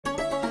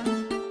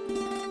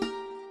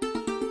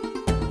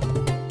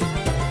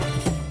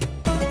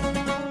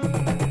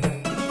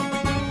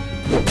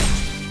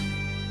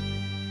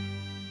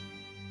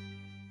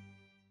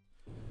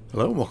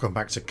Hello and welcome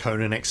back to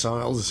Conan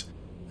Exiles,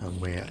 and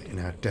we're in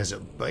our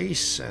desert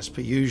base as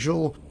per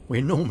usual.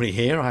 We're normally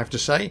here, I have to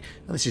say,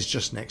 and this is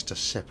just next to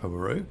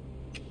Sepamaru.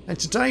 And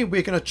today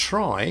we're going to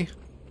try,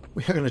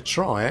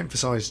 I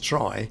emphasise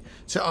try,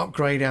 to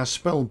upgrade our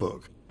spell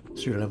book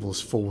through levels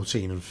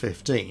 14 and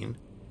 15,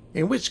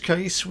 in which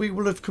case we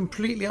will have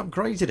completely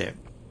upgraded it.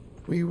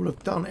 We will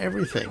have done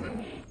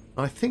everything.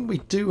 I think we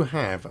do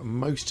have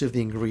most of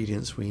the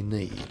ingredients we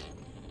need.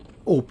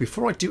 Oh,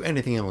 before I do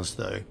anything else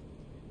though,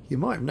 you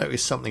might have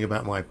noticed something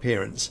about my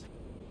appearance.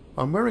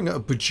 I'm wearing a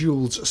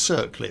bejeweled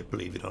circlet,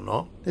 believe it or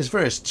not. There's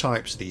various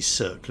types of these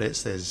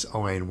circlets. There's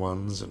iron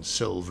ones and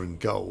silver and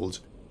gold.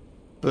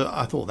 But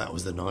I thought that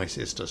was the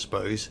nicest, I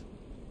suppose.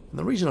 And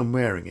the reason I'm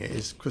wearing it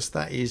is because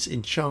that is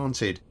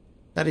enchanted.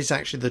 That is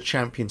actually the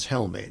champion's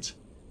helmet,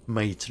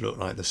 made to look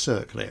like the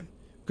circlet.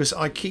 Because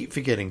I keep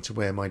forgetting to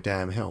wear my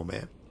damn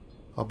helmet.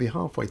 I'll be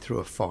halfway through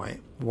a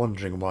fight,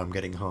 wondering why I'm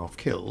getting half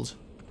killed.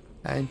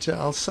 And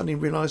I'll suddenly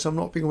realise I'm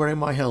not been wearing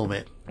my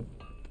helmet.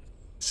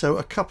 So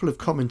a couple of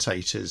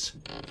commentators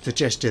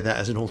suggested that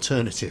as an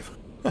alternative.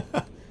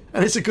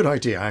 And it's a good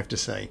idea, I have to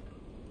say.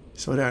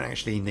 So I don't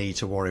actually need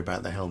to worry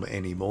about the helmet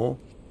anymore.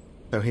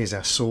 So here's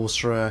our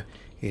sorcerer.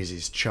 Here's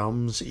his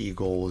chums,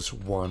 Igors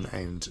 1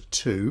 and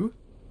 2.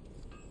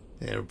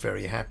 They're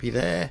very happy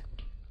there.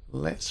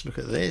 Let's look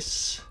at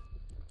this.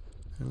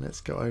 And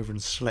let's go over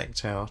and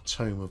select our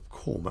Tome of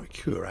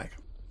Kurak.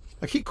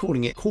 I keep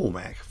calling it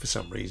Cormac for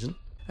some reason.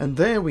 And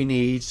there we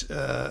need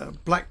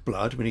black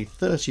blood. We need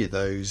 30 of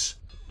those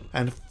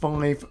and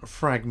 5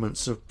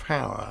 fragments of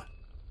power.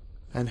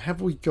 And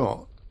have we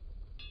got...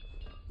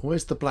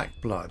 Where's the black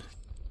blood?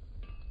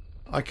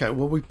 Okay,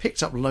 well we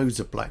picked up loads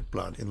of black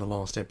blood in the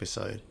last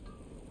episode.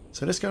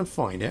 So let's go and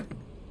find it.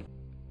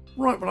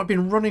 Right, well I've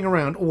been running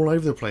around all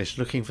over the place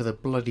looking for the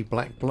bloody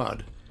black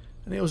blood.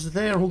 And it was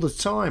there all the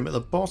time at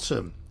the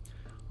bottom.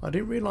 I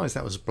didn't realise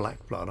that was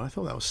black blood. I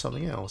thought that was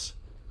something else.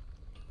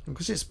 And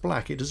because it's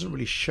black, it doesn't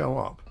really show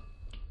up.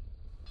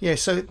 Yeah,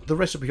 so the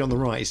recipe on the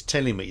right is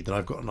telling me that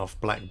I've got enough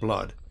black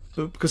blood.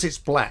 But because it's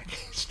black,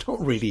 it's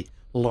not really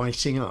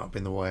lighting up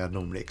in the way I'd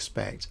normally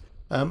expect.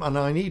 And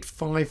I need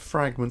 5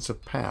 fragments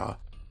of power.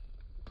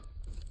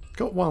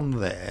 Got one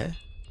there.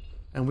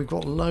 And we've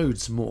got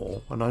loads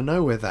more. And I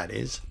know where that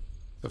is.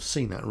 I've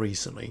seen that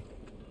recently.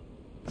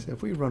 So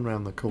if we run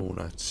around the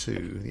corner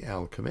to the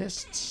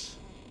alchemists.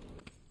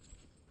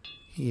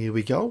 Here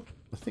we go.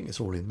 I think it's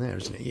all in there,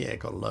 isn't it? Yeah,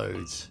 got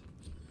loads.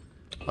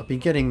 I've been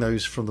getting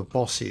those from the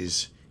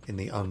bosses in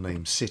the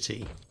unnamed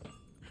city.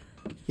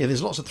 Yeah,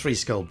 there's lots of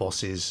 3-skull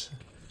bosses,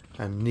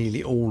 and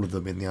nearly all of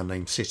them in the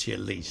unnamed city at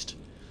least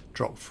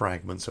drop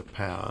fragments of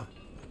power.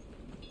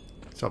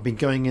 So I've been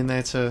going in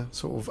there to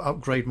sort of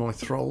upgrade my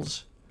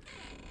thralls.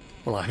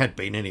 Well, I had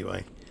been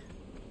anyway.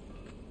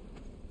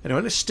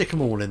 Anyway, let's stick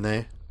them all in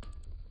there.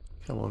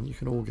 Come on, you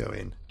can all go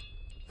in.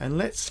 And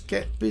let's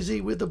get busy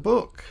with the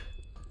book.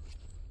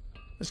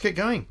 Let's get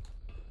going.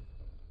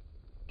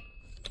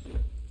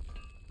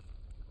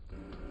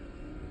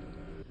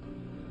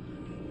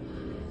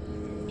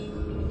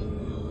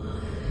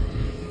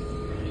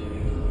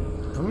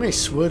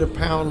 Nice, word of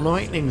power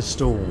lightning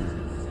storm.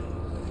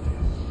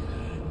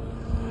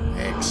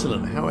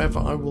 Excellent. However,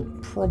 I will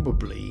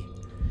probably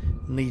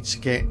need to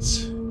get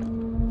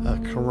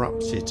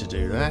corrupted to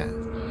do that.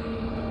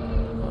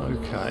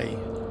 Okay.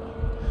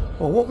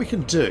 Well, what we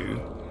can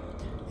do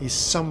is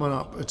summon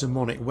up a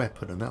demonic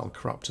weapon and that'll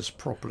corrupt us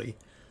properly.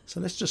 So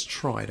let's just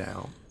try it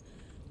out.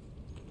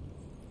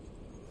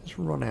 Let's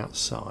run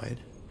outside.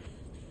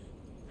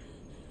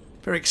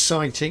 Very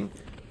exciting,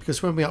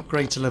 because when we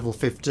upgrade to level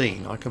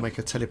 15 I can make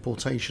a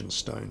teleportation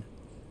stone.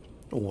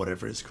 Or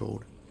whatever it's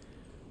called.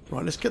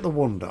 Right, let's get the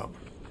wand up.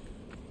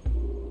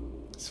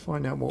 Let's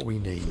find out what we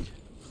need.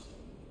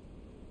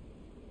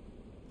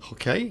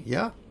 Okay,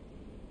 yeah.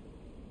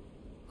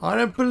 I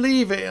don't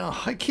believe it.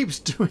 Oh, it keeps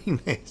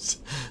doing this.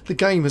 The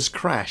game has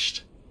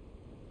crashed.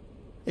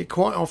 It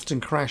quite often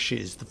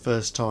crashes the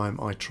first time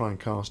I try and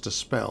cast a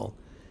spell,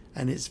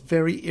 and it's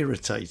very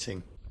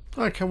irritating.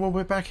 Okay, well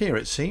we're back here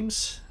it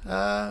seems.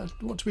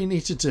 What do we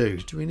need to do?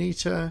 Do we need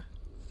to...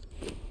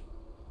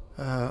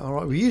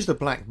 Alright, we use the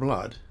black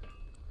blood.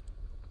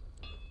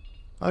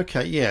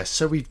 Okay, yeah,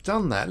 so we've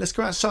done that. Let's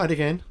go outside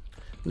again.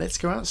 Let's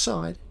go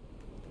outside.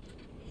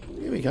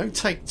 Here we go,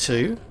 take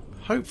 2.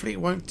 Hopefully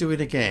it won't do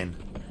it again.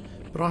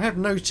 But I have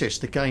noticed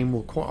the game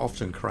will quite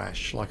often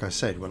crash, like I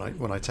said,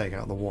 when I take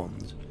out the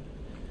wand.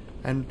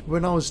 And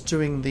when I was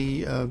doing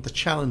the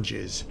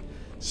challenges,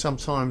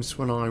 sometimes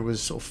when I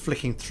was sort of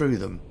flicking through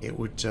them, it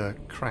would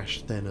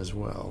crash then as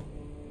well.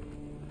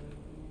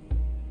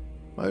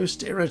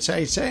 Most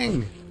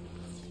irritating.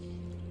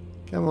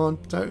 Come on,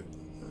 don't.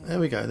 There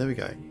we go, there we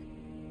go.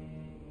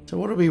 So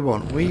what do we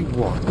want? We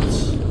want...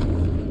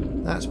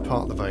 That's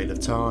part of the Veil of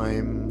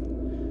Time.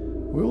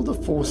 Will the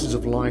forces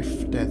of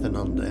life, death and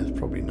undeath?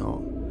 Probably not.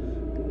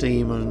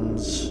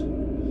 Demons.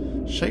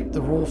 Shape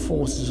the raw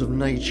forces of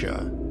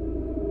nature.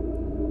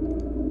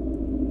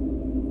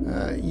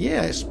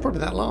 Yeah, it's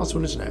probably that last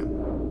one, isn't it?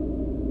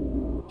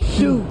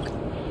 Shoot!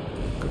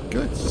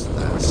 good.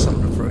 That's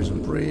Summon a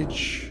Frozen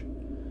Bridge.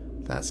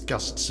 That's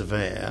Gusts of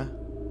Air.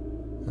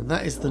 And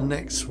that is the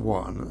next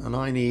one. And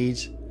I need...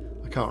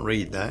 I can't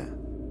read that.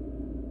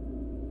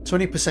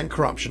 20%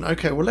 corruption.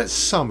 Okay, well let's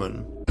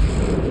summon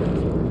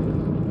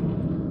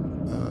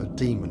a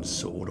demon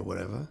sword or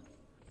whatever.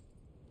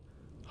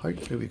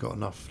 Hopefully we've got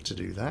enough to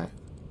do that.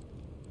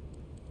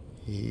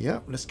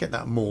 Yep, let's get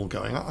that maul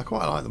going. I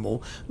quite like the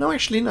maul. No,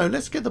 actually no,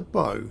 let's get the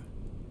bow.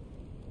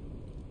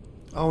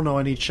 Oh no,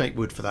 I need shape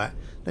wood for that.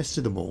 Let's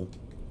do the maul.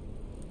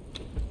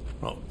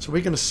 Right, so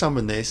we're going to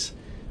summon this,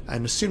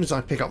 and as soon as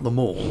I pick up the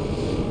maul,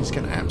 it's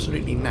going to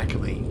absolutely knacker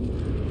me.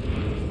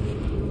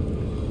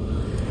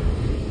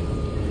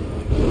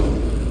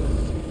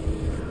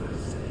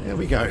 There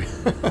we go.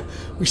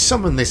 We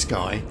summon this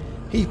guy,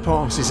 he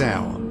passes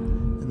out,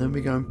 and then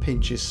we go and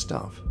pinch his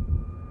stuff.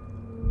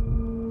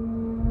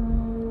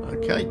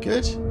 Okay,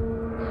 good.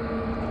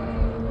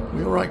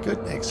 We alright, good?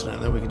 Excellent.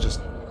 Then we can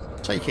just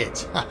take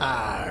it.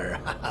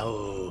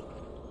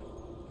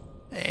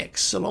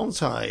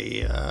 Excellent.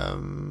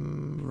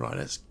 Right,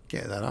 let's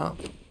get that up.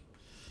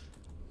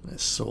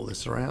 Let's sort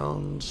this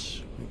around.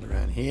 Move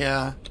around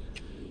here.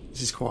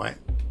 This is quite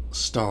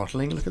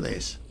startling. Look at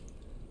this.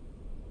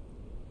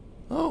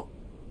 Oh,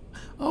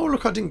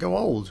 look, I didn't go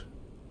old.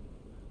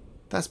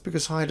 That's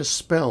because I had a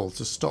spell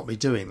to stop me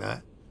doing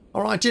that.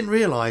 Alright, I didn't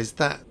realise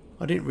that.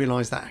 I didn't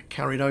realise that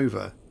carried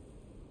over.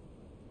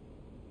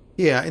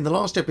 Yeah, in the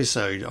last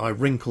episode I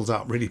wrinkled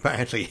up really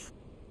badly.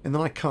 And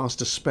then I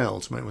cast a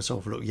spell to make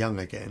myself look young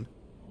again.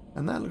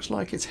 And that looks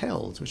like it's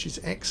held, which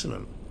is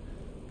excellent.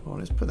 Well,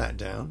 let's put that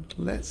down.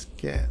 Let's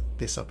get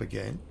this up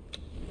again.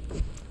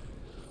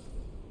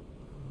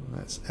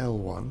 That's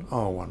L1.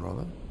 R1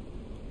 rather.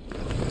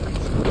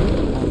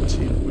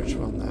 Which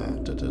one there?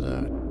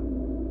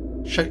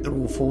 Shake the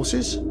raw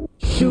forces.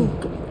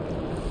 Shoot.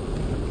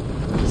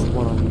 That's the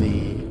one on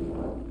the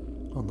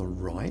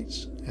right.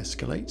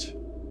 Escalate.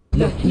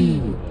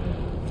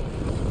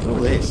 All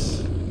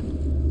this.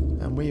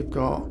 And we've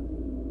got...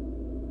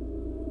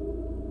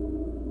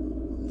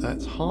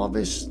 That's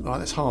harvest. Right,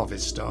 that's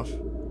harvest stuff.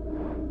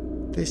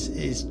 This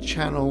is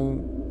channel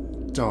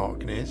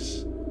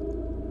darkness.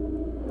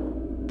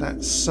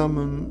 That's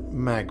summon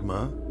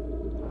magma.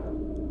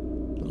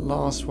 The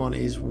last one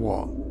is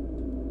what?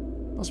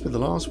 Must be the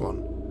last one.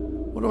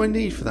 What do I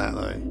need for that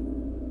though?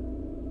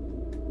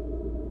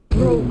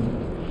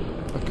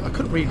 I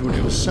couldn't read what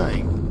it was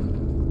saying.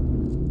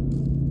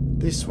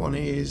 This one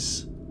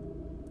is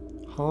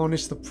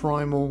harness the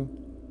primal.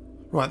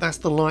 Right, that's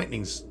the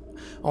lightnings.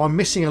 Oh, I'm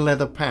missing a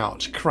leather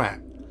pouch.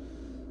 Crap.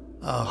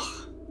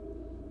 Ugh.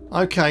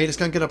 Okay, let's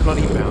go and get a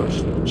bloody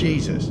pouch.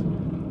 Jesus.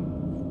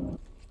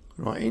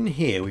 Right, in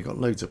here we've got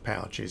loads of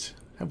pouches.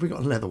 Have we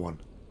got a leather one?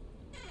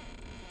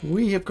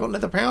 We have got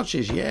leather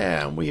pouches,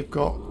 yeah, and we have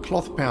got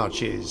cloth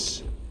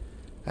pouches.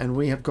 And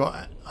we have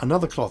got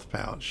another cloth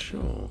pouch,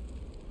 sure.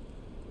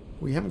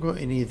 We haven't got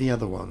any of the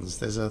other ones.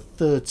 There's a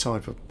third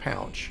type of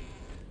pouch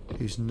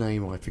whose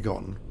name I've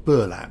forgotten.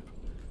 Burlap.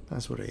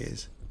 That's what it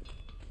is.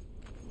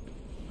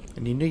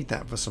 And you need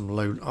that for some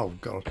low... Oh,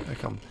 God.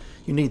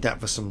 You need that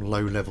for some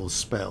low-level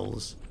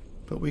spells.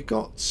 But we've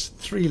got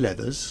 3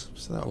 leathers,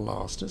 so that'll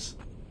last us.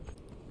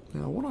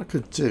 Now, what I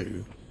could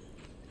do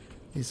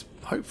is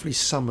hopefully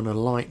summon a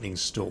lightning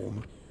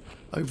storm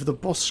over the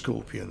boss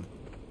scorpion.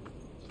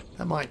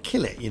 That might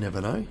kill it, you never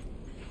know.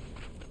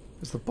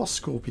 Because the boss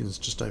scorpion's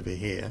just over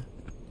here.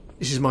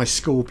 This is my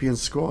scorpion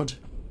squad.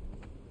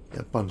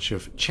 A bunch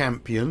of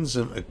champions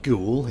and a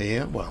ghoul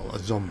here. Well, a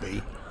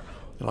zombie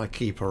that I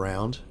keep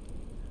around.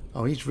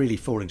 Oh, he's really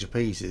falling to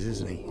pieces,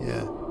 isn't he?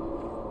 Yeah.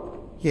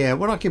 Yeah,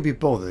 when I can be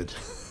bothered,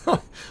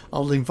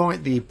 I'll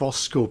invite the boss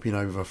scorpion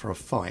over for a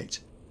fight.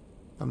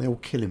 And they'll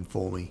kill him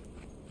for me.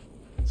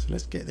 So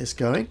let's get this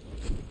going.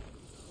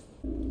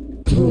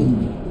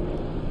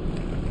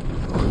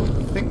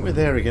 I think we're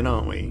there again,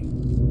 aren't we?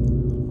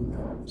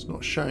 It's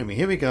not showing me.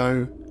 Here we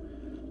go.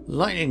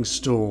 Lightning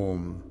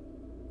storm.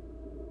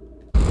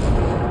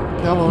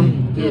 Come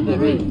on.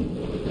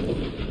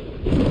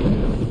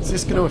 Is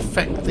this going to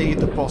affect the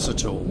boss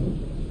at all?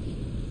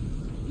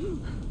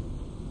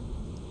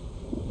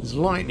 Is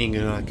lightning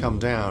going to come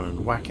down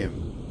and whack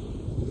him?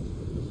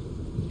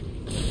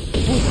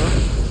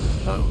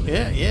 Oh,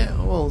 yeah.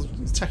 Well,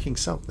 it's attacking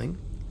something.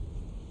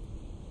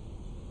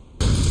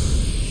 I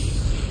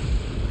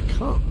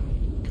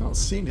can't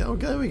see it. Oh,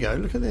 there we go.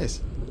 Look at this.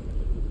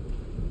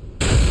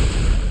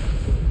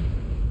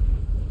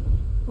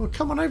 Well,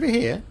 come on over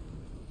here.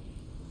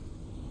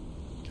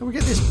 Can we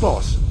get this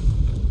boss?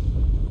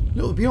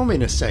 It'll be on me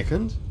in a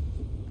second.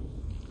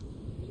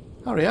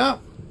 Hurry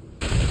up.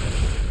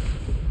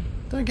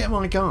 Don't get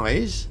my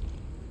guys.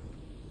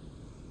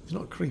 He's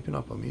not creeping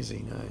up on me, is he?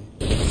 No.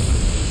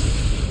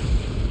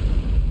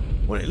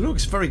 Well, it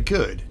looks very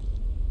good.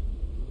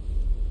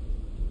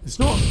 It's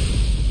not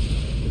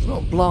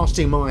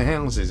blasting my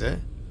house, is it?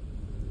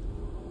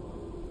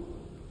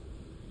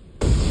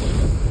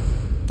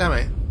 Damn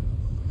it.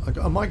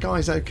 Are my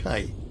guys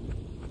okay?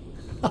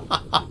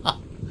 Oh,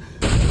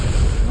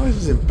 this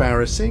is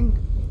embarrassing.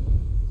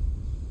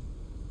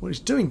 Well, it's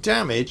doing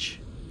damage.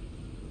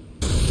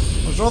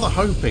 I was rather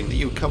hoping that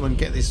you would come and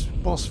get this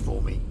boss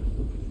for me.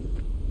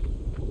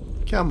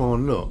 Come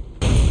on, look.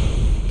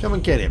 Come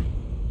and get him.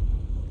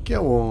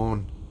 Go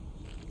on.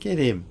 Get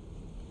him.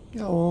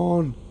 Go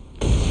on.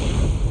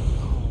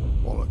 Oh,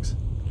 bollocks.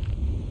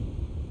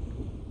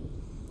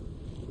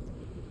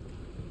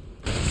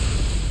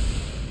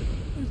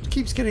 It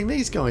keeps getting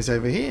these guys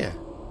over here.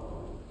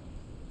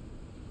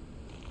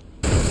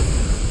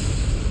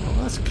 Oh,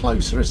 that's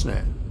closer, isn't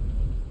it?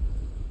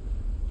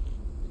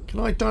 Can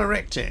I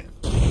direct it?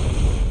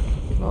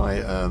 Can I,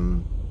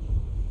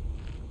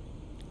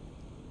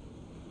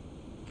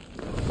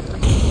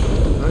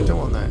 No, I don't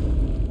want that.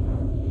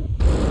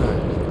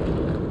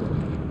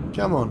 No.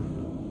 Come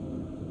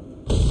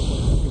on.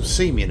 You'll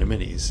see me in a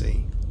minute, you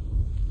see.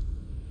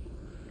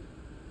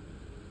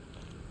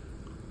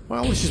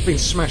 Well, this has been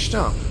smashed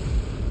up.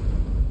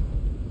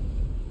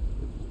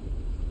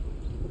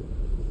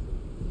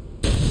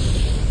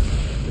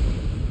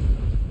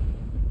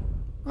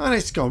 And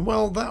it's gone.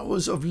 Well, that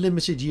was of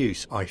limited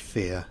use, I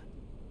fear.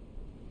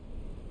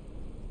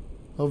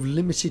 Of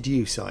limited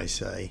use, I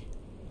say.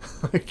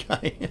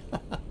 Okay.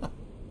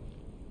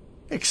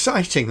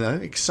 Exciting, though.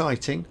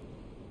 Exciting.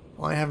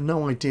 I have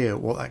no idea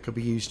what that could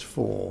be used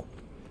for.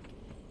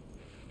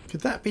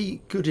 Could that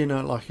be good in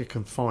like a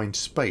confined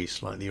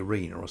space, like the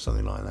arena or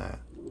something like that?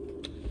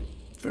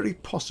 Very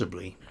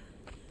possibly.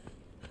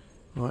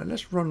 Right,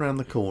 let's run around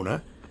the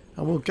corner.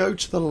 And we'll go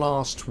to the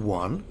last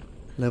one.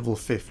 Level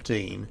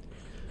 15.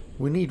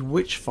 We need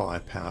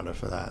witchfire powder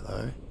for that,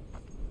 though.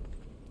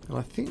 And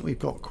I think we've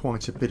got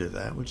quite a bit of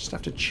that. We'll just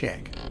have to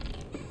check.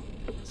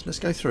 So let's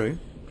go through.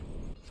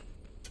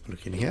 Let's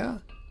look in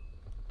here.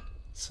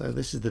 So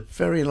this is the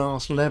very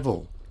last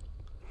level.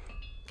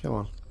 Come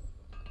on.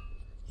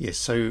 Yes,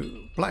 so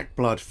black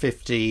blood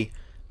 50,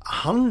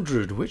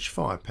 100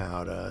 witchfire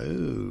powder.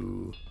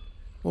 Ooh.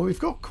 Well, we've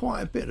got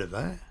quite a bit of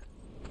that.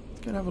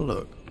 Let's go and have a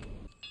look.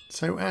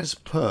 So as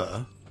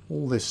per,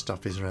 all this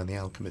stuff is around the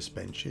alchemist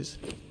benches.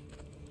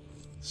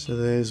 So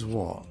there's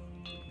what?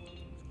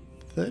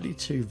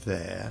 32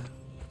 there.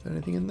 Is there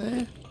anything in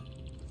there?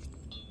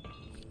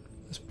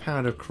 There's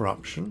powder of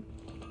corruption.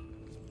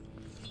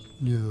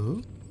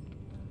 No.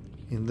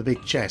 In the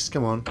big chest.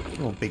 Come on.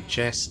 Come on, big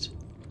chest.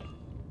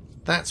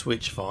 That's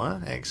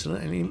witchfire.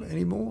 Excellent.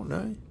 Any more?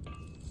 No?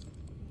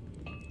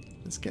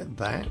 Let's get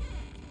that.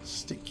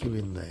 Stick you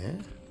in there.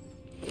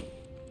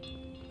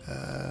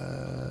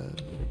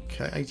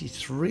 Okay,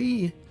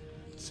 83.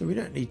 So we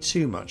don't need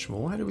too much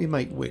more. How do we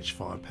make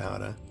witchfire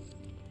powder?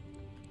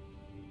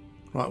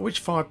 Right,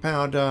 witchfire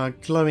powder,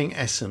 glowing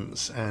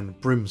essence and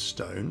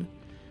brimstone.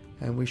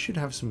 And we should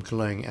have some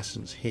glowing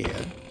essence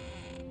here.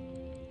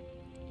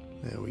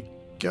 There we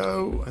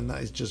go. And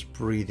that is just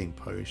breathing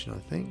potion, I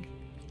think.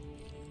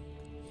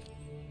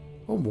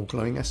 Oh, more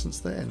glowing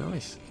essence there.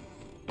 Nice.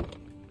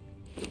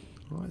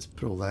 Right, let's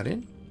put all that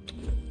in.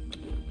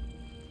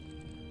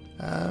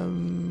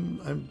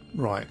 And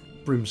right,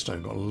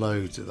 brimstone, got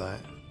loads of that.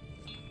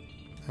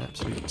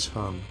 Absolute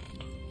ton.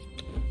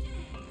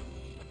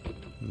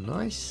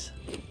 Nice.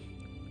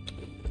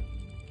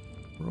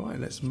 Right,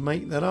 let's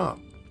make that up.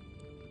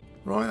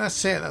 Right,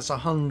 that's it. That's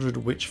 100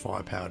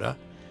 witchfire powder.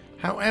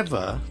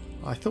 However,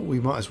 I thought we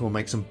might as well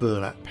make some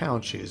burlap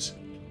pouches,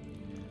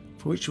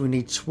 for which we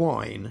need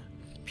twine,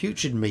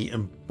 putrid meat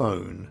and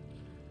bone.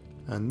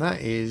 And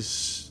that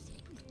is...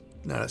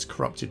 no, that's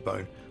corrupted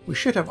bone. We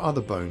should have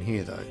other bone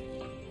here, though.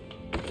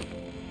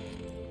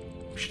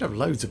 We should have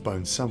loads of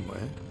bone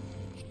somewhere.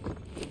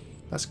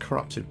 That's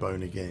corrupted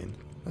bone again.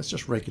 That's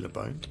just regular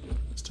bone.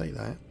 Let's take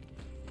that.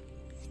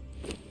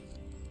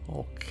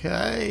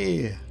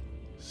 Okay.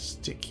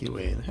 Stick you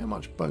in. How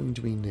much bone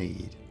do we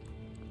need?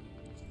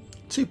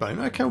 2 bone.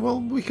 Okay,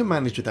 well, we can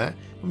manage with that.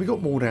 And we've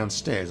got more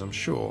downstairs, I'm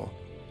sure.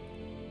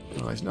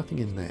 Oh, there's nothing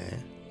in there.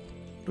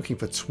 Looking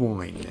for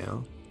twine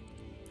now.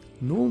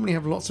 Normally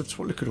have lots of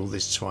twine. Look at all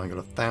this twine. Got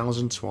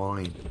 1,000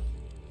 twine.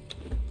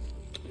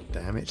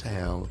 Damn it to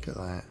hell. Look at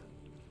that.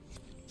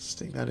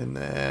 Stick that in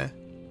there.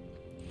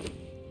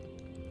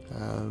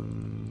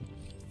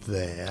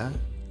 There.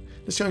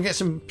 Let's go and get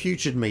some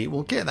putrid meat.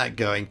 We'll get that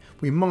going.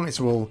 We might as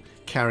well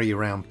carry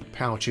around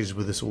pouches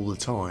with us all the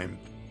time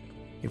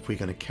if we're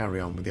going to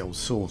carry on with the old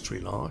sorcery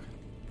lark.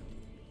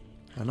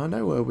 And I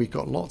know where we've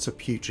got lots of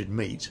putrid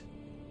meat.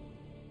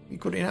 We've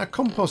got it in our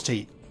compost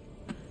heap.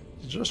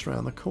 It's just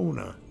around the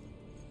corner.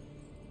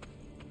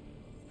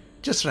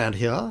 Just around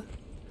here.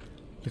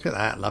 Look at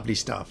that. Lovely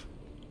stuff.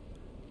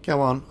 Go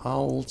on.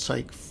 I'll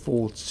take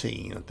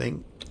 14, I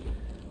think.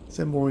 Is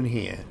there more in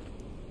here?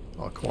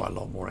 Oh, quite a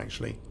lot more,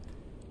 actually.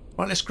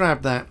 Right, let's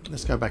grab that.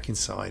 Let's go back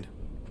inside.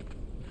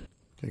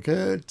 Okay,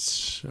 good.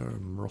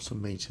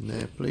 Rotten meat in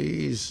there,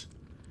 please.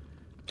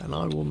 And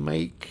I will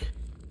make...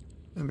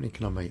 how many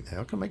can I make there?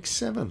 I can make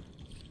 7.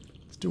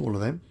 Let's do all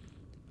of them.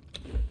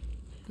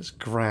 Let's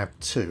grab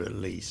 2 at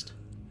least.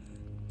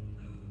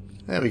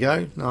 There we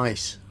go.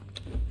 Nice.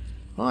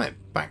 Right,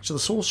 back to the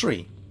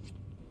sorcery.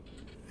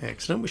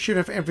 Excellent. We should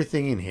have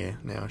everything in here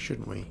now,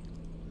 shouldn't we?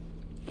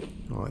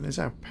 Right, there's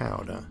our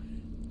powder.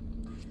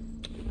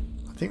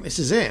 I think this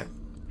is it.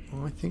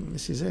 I think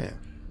this is it.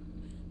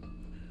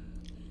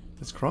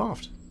 Let's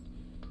craft.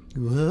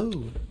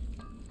 Whoa.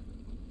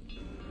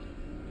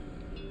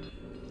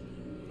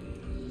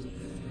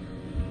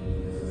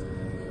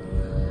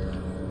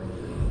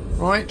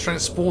 Right,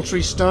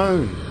 transportary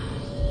stone.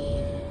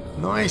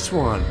 Nice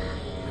one.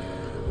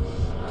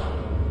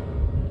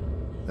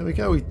 There we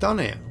go, we've done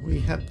it.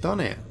 We have done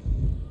it.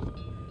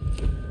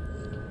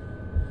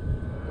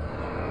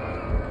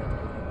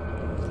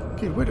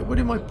 Okay, where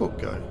did my book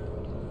go?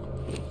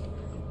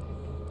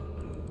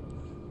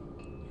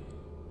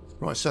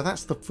 Right, so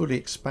that's the fully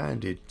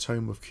expanded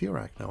Tome of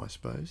Kurak now, I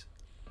suppose.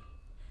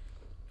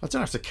 I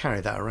don't have to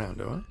carry that around,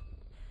 do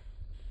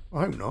I?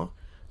 I hope not.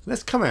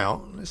 Let's come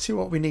out. Let's see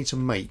what we need to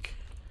make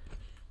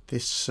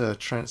this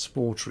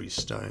transportary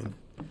stone.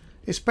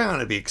 It's bound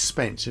to be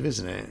expensive,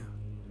 isn't it?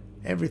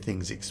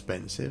 Everything's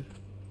expensive.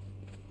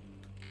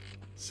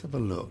 Let's have a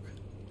look.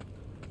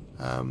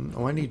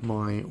 Oh, I need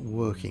my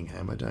working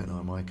hammer, don't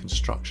I? My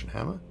construction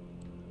hammer.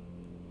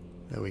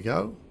 There we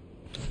go.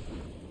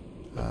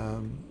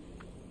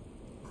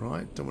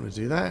 Right, don't want to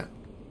do that.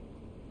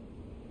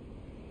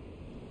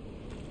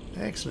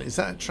 Excellent. Is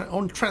that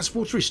on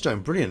transportary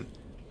stone? Brilliant.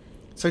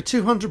 So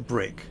 200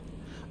 brick,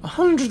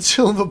 100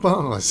 silver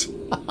bars,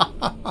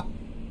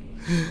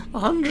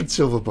 100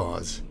 silver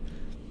bars,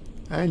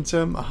 and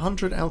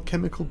 100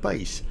 alchemical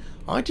base.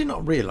 I did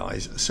not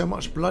realise so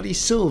much bloody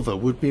silver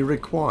would be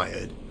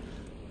required.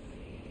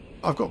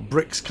 I've got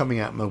bricks coming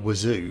out my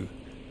wazoo,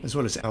 as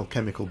well as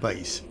alchemical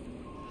base.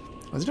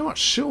 I don't know how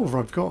much silver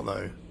I've got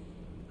though.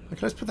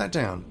 Okay, let's put that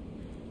down.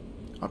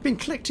 I've been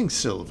collecting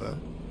silver,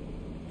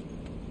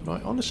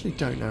 but I honestly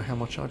don't know how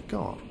much I've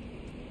got.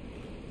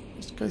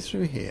 Let's go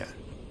through here.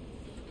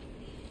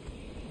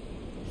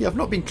 Yeah, I've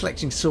not been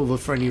collecting silver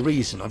for any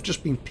reason. I've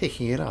just been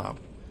picking it up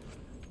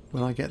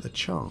when I get the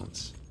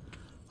chance.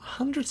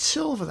 100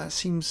 silver, that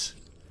seems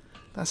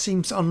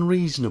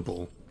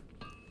unreasonable.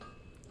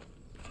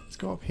 Let's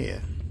go up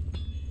here.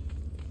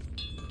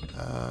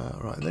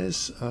 Right,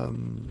 there's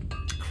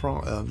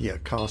yeah,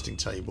 casting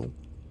table.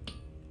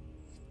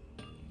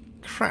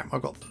 Crap,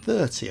 I've got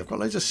 30. I've got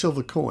loads of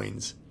silver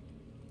coins.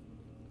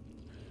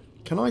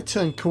 Can I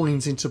turn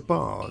coins into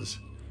bars?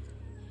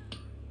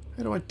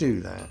 How do I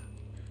do that?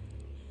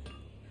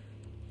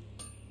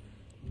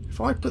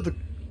 If I put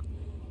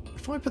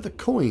the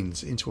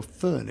coins into a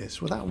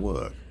furnace, will that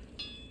work?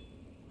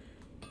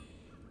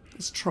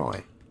 Let's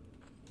try.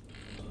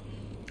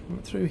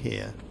 Right through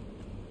here.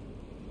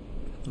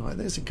 Right,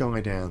 there's a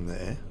guy down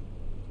there.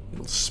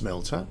 Little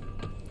smelter.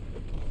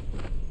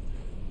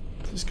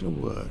 Is this going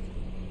to work?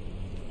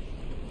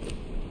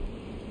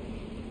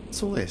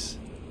 What's all this?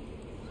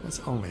 That's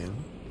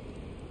iron.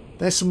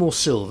 There's some more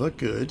silver.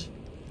 Good.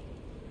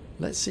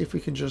 Let's see if we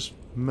can just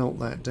melt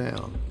that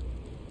down.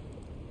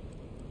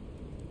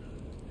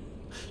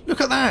 Look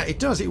at that! It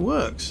does. It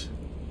works.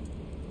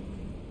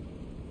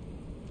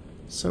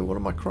 So what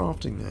am I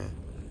crafting there?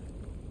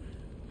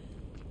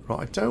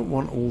 Right, I don't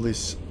want all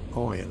this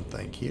iron,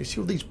 thank you. See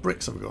all these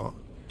bricks I've got?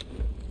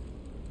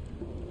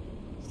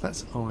 So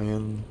that's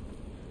iron.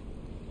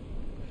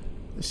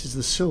 This is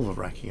the silver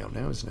racking up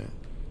now, isn't it?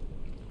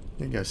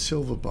 There you go,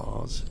 silver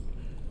bars.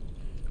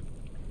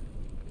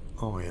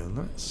 Iron,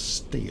 that's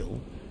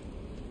steel.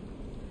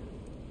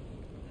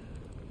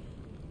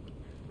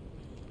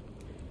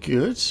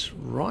 Good.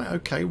 Right,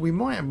 okay, we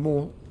might have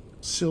more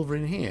silver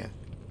in here.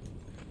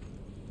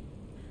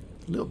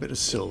 A little bit of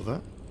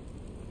silver.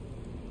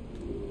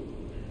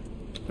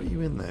 Put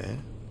you in there.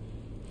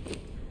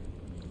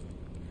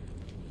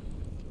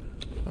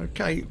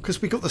 Okay,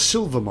 because we got the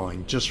silver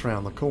mine just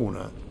round the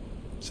corner.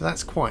 So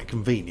that's quite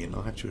convenient,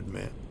 I have to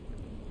admit.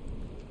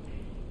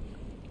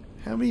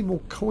 How many more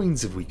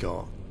coins have we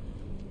got?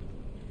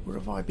 Where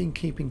have I been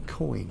keeping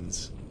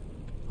coins?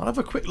 I'll have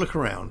a quick look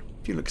around,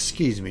 if you'll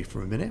excuse me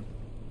for a minute.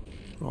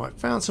 Right,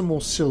 found some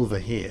more silver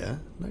here.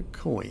 No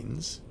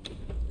coins.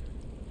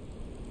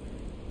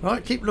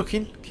 Right, keep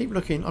looking, keep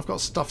looking. I've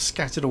got stuff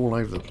scattered all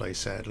over the place,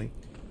 sadly.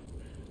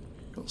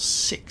 Got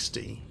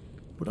 60.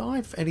 Would I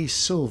have any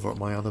silver at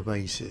my other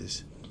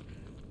bases?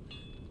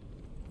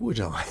 Would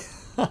I?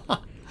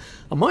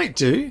 I might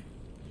do.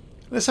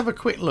 Let's have a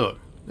quick look.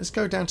 Let's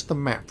go down to the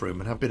map room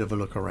and have a bit of a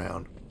look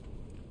around.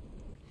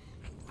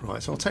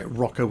 Right, so I'll take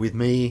Rocco with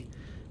me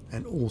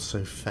and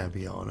also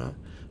Fabiana.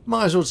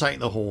 Might as well take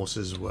the horse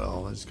as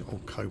well. Let's go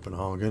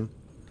Copenhagen.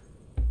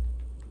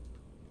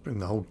 Bring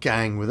the whole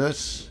gang with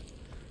us.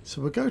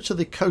 So we'll go to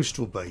the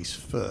coastal base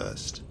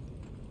first.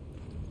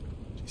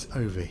 It's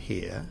over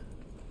here.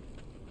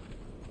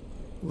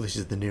 Well, this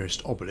is the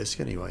nearest obelisk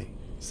anyway.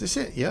 Is this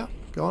it? Yeah,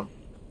 go on.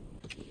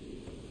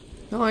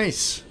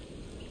 Nice.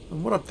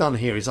 And what I've done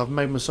here is I've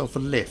made myself a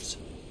lift.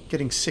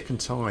 Getting sick and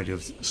tired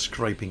of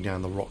scraping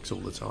down the rocks all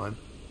the time.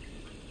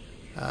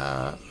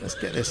 Let's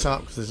get this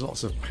up because there's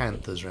lots of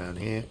panthers around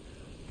here.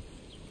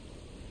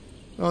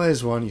 Oh,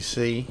 there's one, you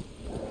see.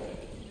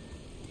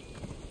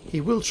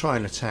 He will try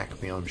and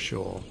attack me, I'm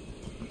sure.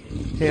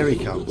 Here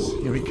he comes.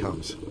 Here he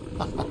comes.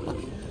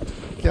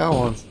 Go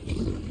on.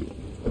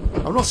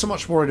 I'm not so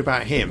much worried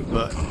about him,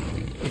 but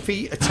If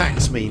he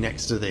attacks me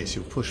next to this,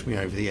 he'll push me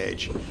over the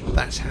edge.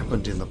 That's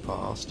happened in the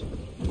past.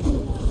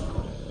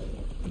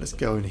 Let's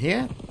go in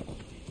here.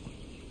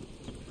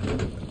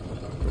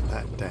 Put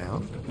that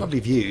down. Lovely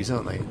views,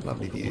 aren't they?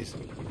 Lovely views.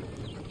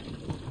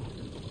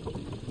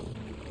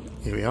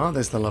 Here we are.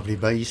 There's the lovely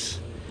base.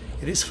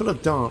 It is full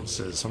of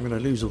dancers, so I'm going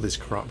to lose all this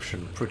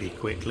corruption pretty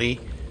quickly.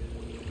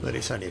 But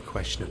it's only a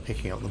question of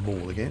picking up the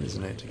maul again,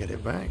 isn't it, to get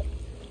it back?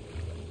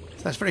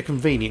 So that's very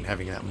convenient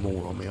having that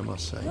maul on me, I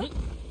must say. Alright,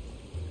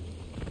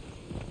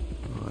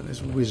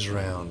 let's whiz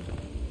round.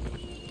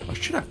 I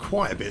should have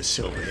quite a bit of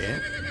silver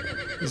here.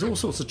 There's all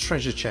sorts of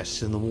treasure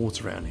chests in the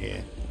water around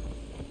here.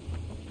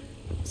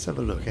 Let's have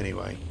a look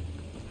anyway.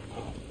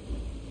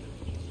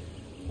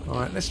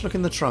 Alright, let's look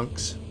in the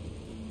trunks.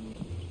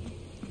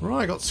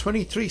 Right, I got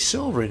 23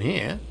 silver in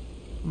here.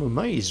 I'm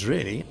amazed,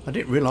 really. I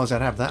didn't realise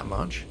I'd have that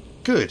much.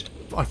 Good.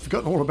 I'd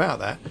forgotten all about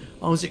that.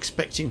 I was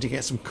expecting to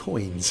get some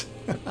coins.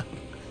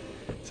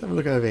 Let's have a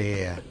look over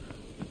here.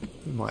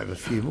 We might have a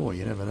few more,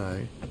 you never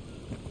know.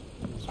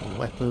 Some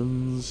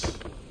weapons.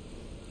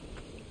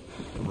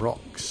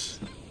 Rocks.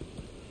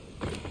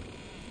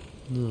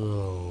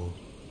 No.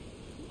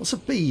 Lots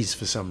of bees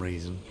for some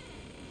reason.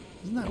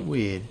 Isn't that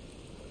weird?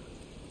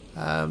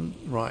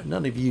 Right,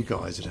 none of you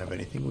guys would have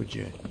anything, would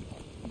you?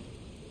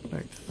 I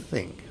don't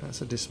think.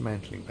 That's a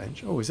dismantling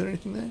bench. Oh, is there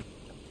anything there?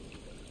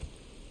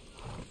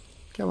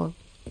 Come on.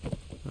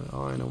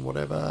 Iron or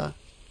whatever.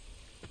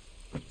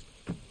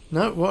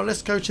 No, well,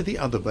 let's go to the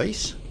other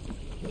base.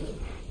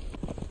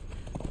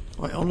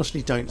 I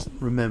honestly don't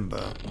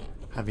remember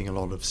having a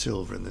lot of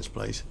silver in this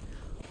place.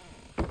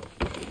 Oh,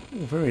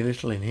 very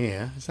little in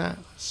here. Is that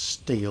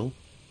steel?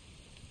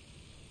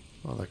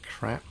 Rather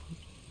crap.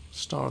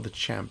 Star of the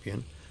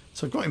Champion.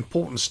 So I've got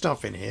important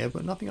stuff in here,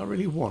 but nothing I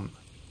really want.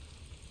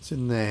 What's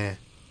in there?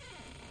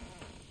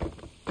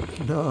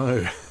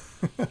 No.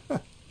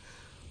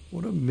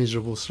 What a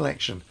miserable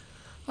selection.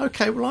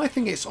 Okay, well I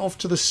think it's off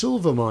to the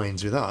silver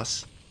mines with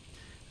us.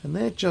 And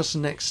they're just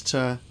next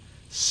to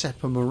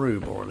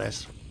Seppamaru, more or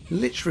less.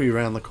 Literally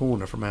around the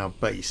corner from our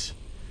base.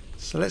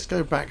 So let's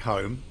go back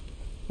home.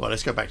 Well,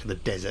 let's go back to the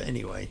desert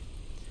anyway.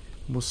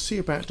 And we'll see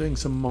about doing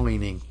some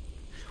mining.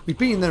 We've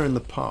been there in the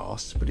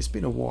past, but it's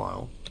been a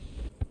while.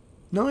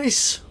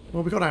 Nice.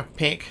 Well, we've got our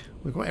pick.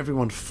 We've got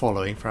everyone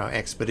following for our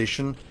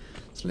expedition.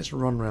 So let's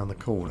run around the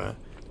corner.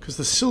 Because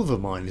the silver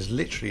mine is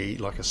literally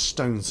like a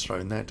stone's throw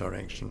in that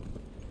direction.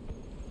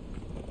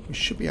 We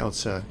should be able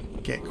to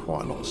get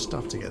quite a lot of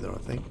stuff together, I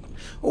think.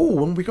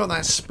 Oh, and we got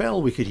that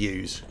spell we could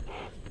use.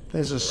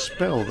 There's a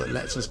spell that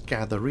lets us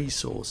gather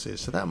resources,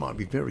 so that might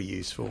be very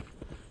useful.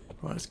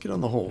 Right, let's get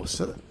on the horse.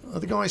 So, are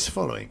the guys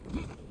following?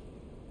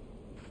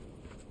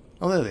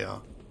 Oh, there they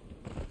are.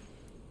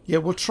 Yeah,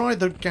 we'll try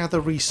the gather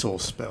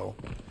resource spell.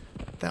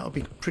 That'll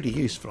be pretty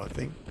useful, I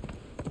think.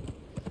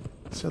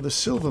 So the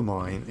silver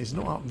mine is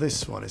not up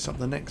this one, it's up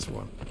the next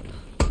one.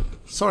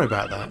 Sorry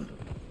about that.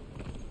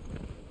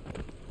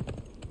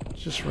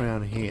 Just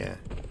round here.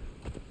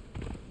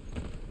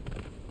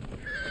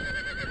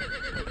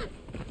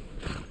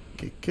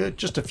 Okay, good.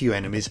 Just a few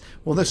enemies.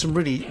 Well, there's some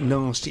really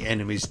nasty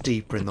enemies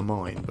deeper in the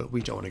mine, but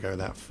we don't want to go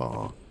that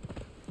far.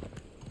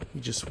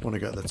 We just want to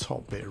go to the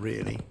top bit,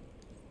 really.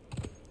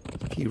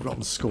 A few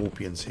rotten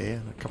scorpions here,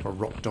 and a couple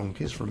of rock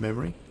donkeys from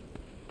memory.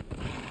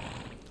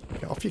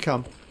 Okay, off you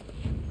come.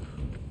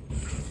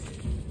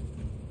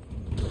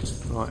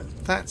 Right,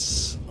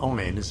 that's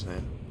iron, isn't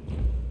it?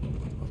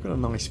 I've got a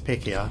nice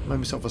pick here. Made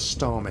myself a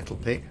star metal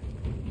pick.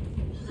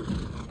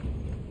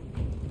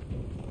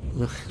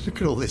 Look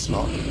at all this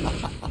lot.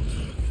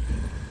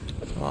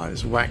 Right,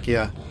 let's whack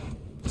you.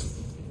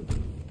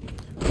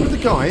 Where are the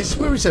guys?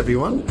 Where is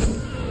everyone?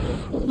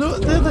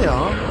 Look, there they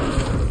are.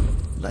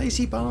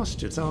 Lazy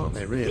bastards, aren't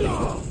they, really?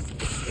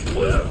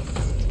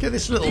 Let's get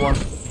this little one.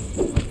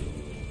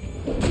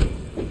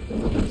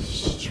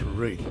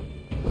 Street.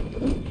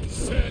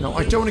 No,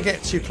 I don't want to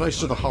get too close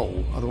to the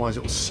hole, otherwise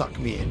it will suck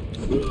me in.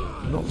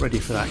 I'm not ready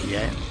for that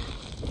yet.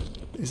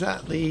 Is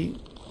that the...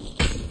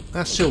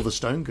 That's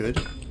silverstone, good.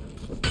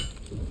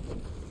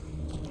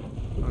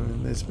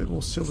 And there's a bit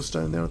more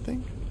silverstone there, I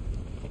think.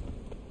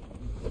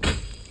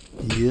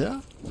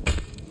 Yeah.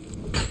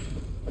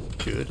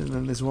 Good, and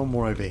then there's one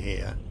more over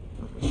here.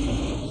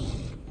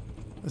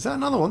 Is that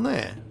another one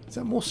there? Is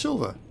that more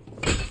silver?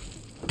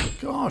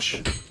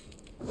 Gosh.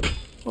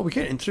 Well, we're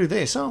getting through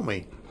this, aren't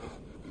we?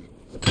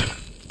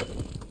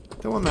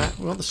 Don't want that.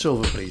 We want the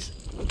silver, please.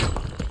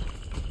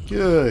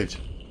 Good.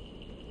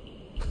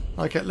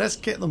 Okay, let's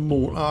get them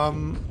all.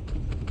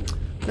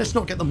 Let's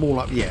not get them all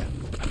up yet.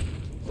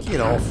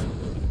 Get off.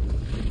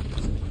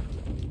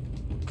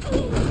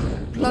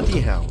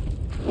 Bloody hell.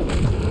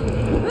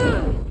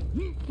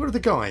 Where are the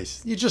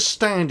guys? You're just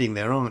standing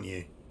there, aren't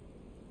you?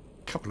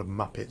 Couple of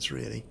muppets,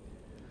 really.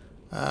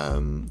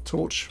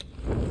 Torch.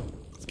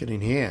 Let's get in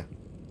here.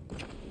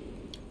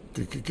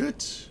 Good, good,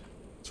 good.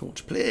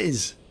 Torch,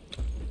 please.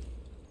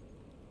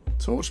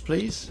 Torch,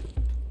 please.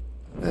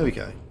 There we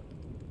go.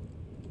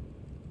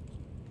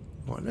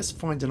 Right, let's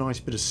find a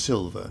nice bit of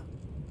silver.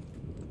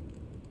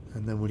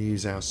 And then we'll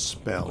use our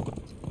spell.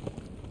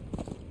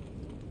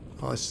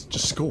 Oh, there's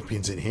just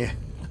scorpions in here.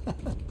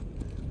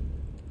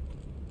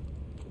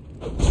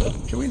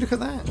 Can we look at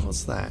that?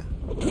 What's that?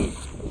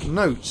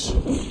 Notes.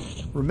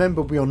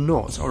 Remember, we are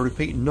not, I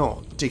repeat,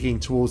 not digging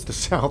towards the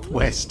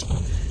southwest.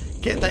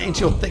 Get that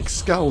into your thick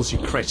skulls, you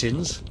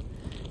cretins.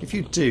 If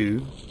you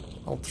do,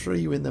 I'll throw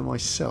you in there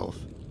myself.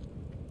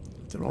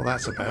 Don't know what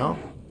that's about.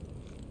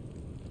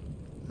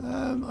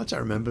 I don't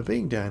remember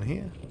being down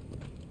here.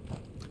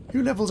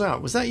 Who levelled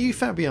up? Was that you,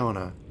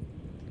 Fabiana?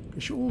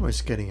 Because you're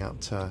almost getting up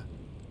to...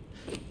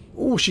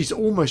 Oh, she's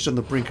almost on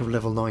the brink of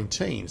level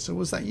 19. So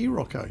was that you,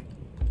 Rocco?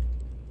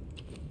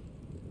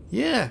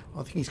 Yeah,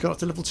 I think he's got up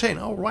to level 10.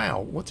 Oh,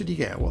 wow. What did he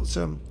get? What's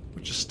your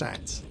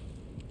stats?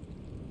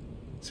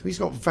 So he's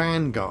got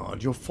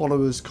Vanguard. Your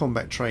followers'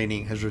 combat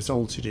training has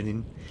resulted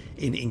in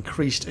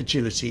increased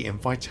agility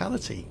and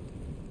vitality.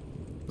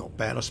 Not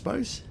bad, I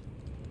suppose.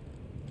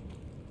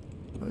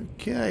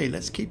 Okay,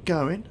 let's keep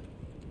going.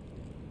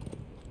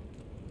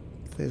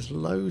 There's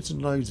loads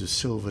and loads of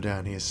silver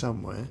down here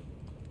somewhere.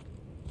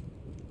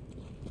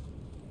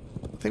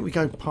 I think we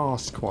go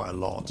past quite a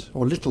lot.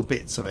 Or little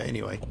bits of it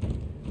anyway.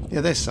 Yeah,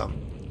 there's some.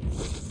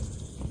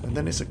 And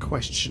then it's a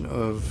question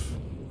of...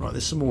 Right,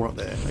 there's some more up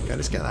there. Okay,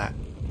 let's get that.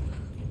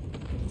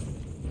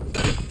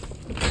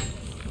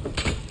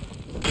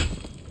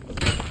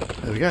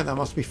 There we go. That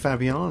must be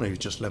Fabiana who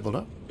just levelled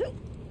up.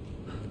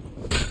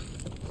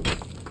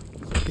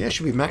 Yeah,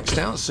 she'll be maxed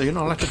out soon.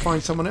 I'll have to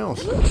find someone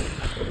else.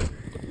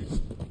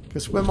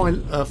 Because when my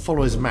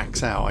followers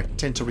max out, I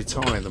tend to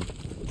retire them.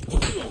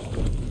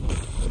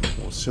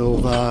 More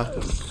silver.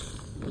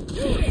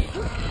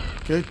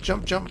 Good.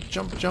 Jump, jump,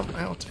 jump, jump.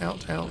 Out,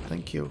 out, out.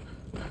 Thank you.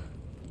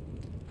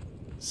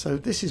 So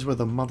this is where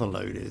the mother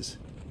lode is.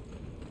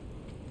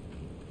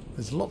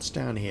 There's lots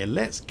down here.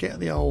 Let's get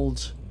the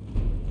old...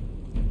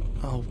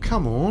 Oh,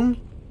 come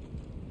on.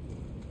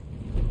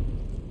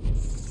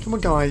 Come on,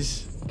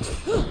 guys.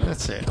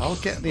 That's it. I'll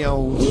get the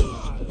old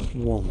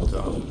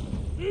wander.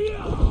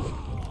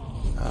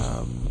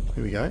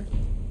 Here we go.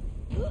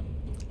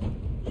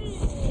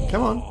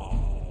 Come on.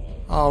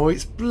 Oh,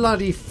 it's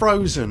bloody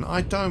frozen.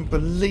 I don't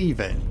believe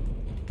it.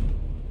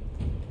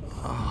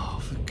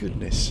 Oh, for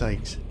goodness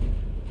sakes.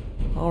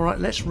 Alright,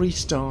 let's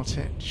restart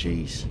it.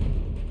 Jeez.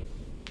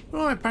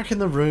 Right, back in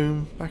the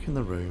room. Back in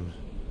the room.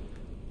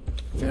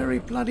 Very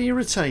bloody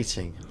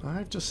irritating, I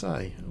have to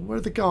say. Where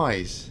are the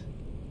guys?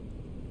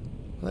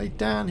 Are they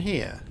down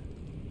here?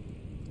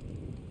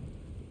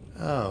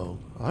 Oh,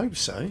 I hope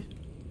so.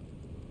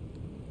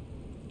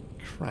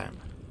 Crap.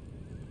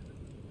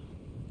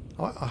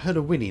 I heard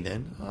a whinny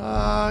then.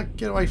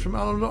 Get away from...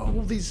 Oh, not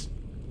all these...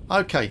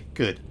 Okay,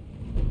 good.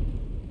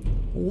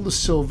 All the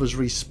silvers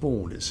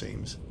respawned, it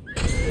seems.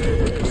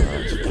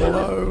 Let's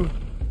follow.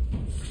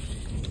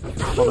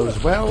 Follow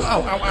as well.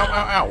 Ow, ow, ow,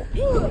 ow, ow.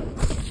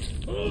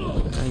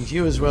 And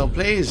you as well,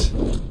 please.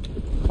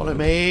 Follow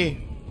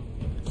me.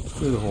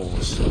 Through the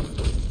halls.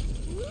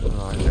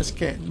 Alright, let's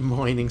get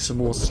mining some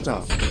more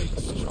stuff.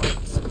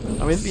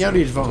 I mean, the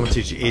only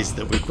advantage is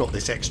that we've got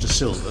this extra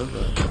silver,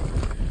 but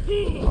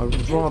I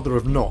would rather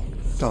have not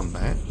done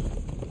that.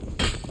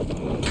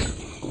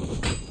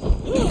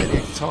 Getting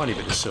a tiny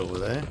bit of silver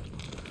there.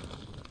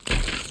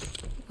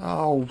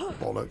 Oh,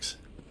 bollocks.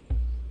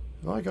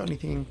 Have I got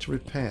anything to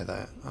repair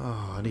that?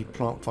 Oh, I need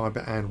plant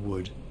fibre and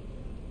wood.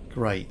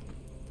 Great.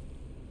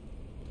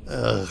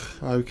 Ugh,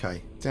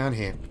 okay. Down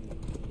here.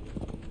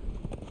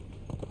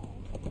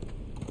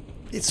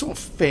 It's sort of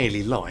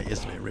fairly light,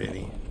 isn't it,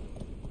 really?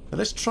 But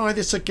let's try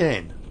this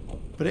again.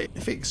 But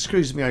if it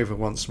screws me over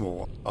once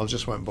more, I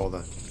just won't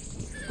bother.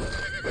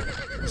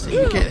 So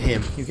you get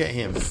him. You get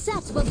him.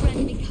 That's what's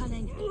really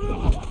coming.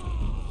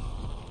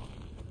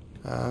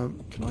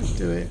 Can I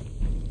do it?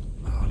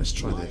 Oh, let's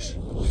try this.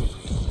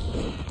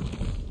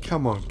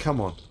 Come on,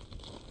 come on.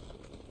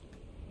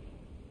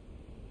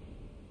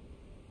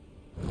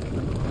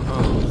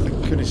 Oh,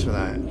 thank goodness for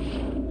that.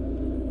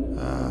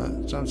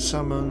 Don't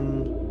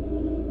summon...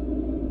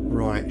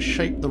 Right,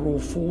 shape the raw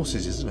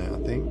forces, isn't it, I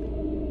think?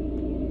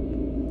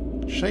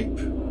 Shape.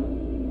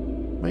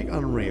 Make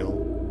unreal.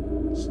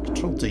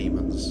 Control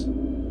demons.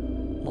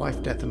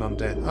 Life, death and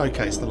undeath.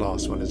 Okay, it's the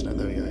last one, isn't it?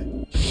 There we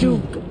go.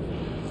 Shook.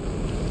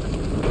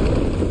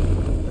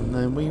 And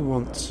then we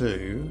want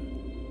to...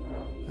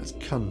 That's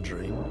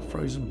conjuring.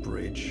 Frozen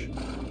bridge.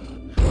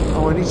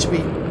 Oh, I need to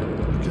be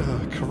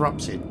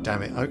corrupted.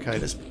 Damn it. Okay,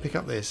 let's pick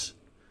up this.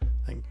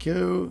 Thank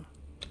you.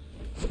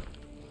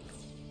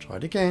 Try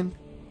it again.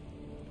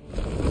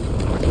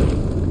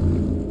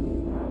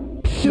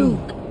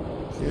 Shook.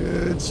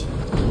 Good.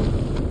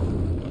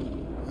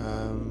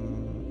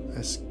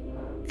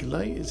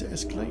 Escalate? Is it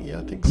escalate? Yeah,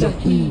 I think so.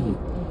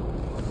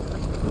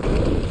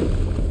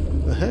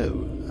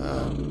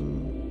 Oh.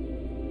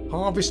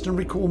 Harvest and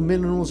recall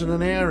minerals in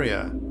an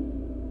area.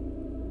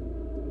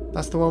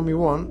 That's the one we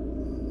want.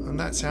 And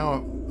that's our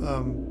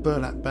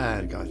burlap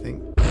bag, I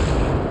think.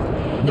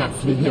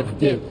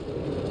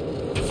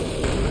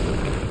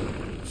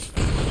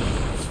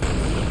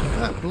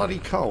 That bloody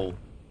coal.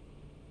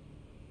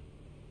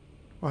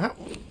 Well,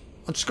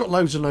 I just got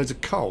loads and loads of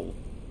coal.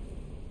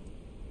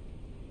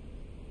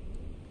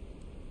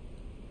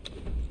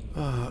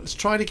 Let's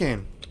try it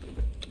again.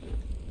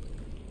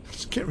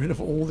 Let's get rid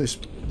of all this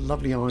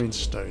lovely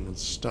ironstone and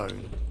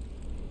stone.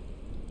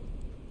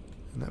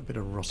 And that bit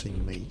of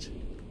rotting meat.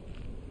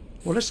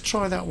 Well, let's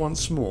try that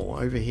once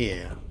more over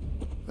here.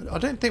 I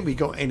don't think we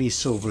got any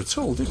silver at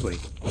all, did we?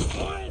 There's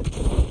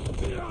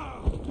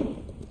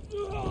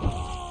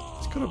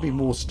got to be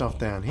more stuff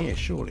down here,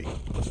 surely.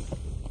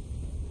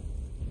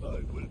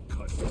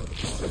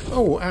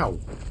 Oh, ow.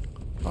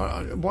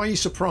 Why are you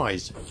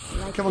surprised?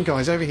 Come on,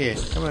 guys, over here.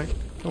 Come on,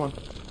 come on.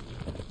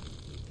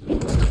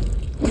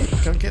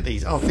 Can't get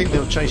these. Oh, I think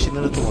they're chasing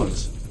the little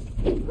ones.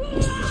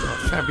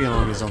 Oh,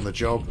 Fabian is on the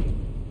job.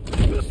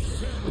 Good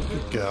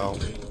girl.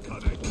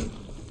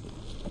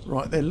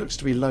 Right, there looks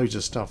to be loads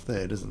of stuff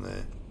there, doesn't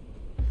there?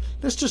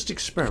 Let's just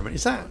experiment.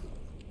 Is that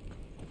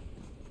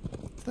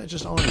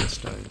just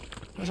ironstone?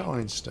 That's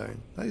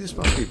ironstone. This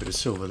must be a bit of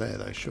silver there,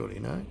 though, surely,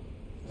 no?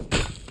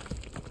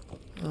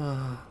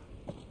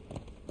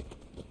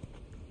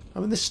 I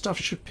mean, this stuff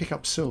should pick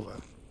up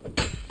silver.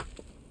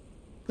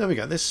 There we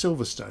go, there's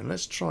silverstone.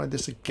 Let's try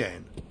this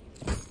again.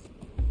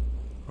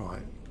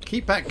 Right.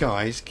 Keep back,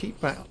 guys. Keep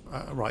back.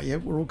 Right, yeah,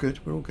 we're all good.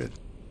 We're all good.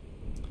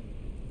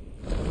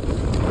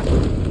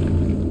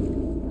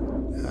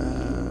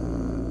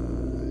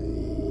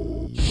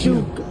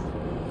 Sugar.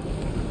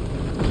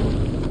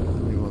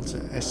 We want to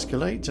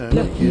escalate down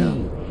here.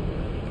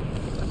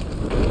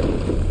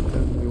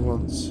 Then we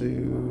want to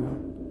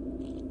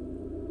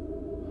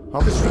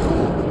harvest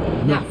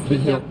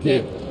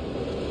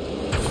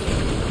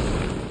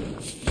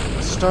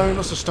stone,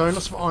 lots of stone,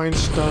 lots of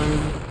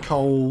ironstone,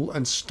 coal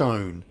and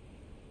stone.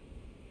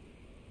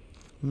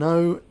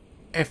 No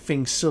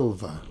effing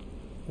silver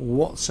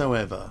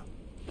whatsoever.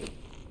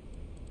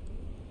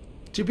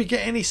 Did we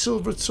get any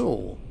silver at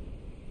all?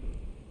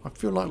 I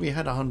feel like we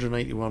had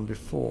 181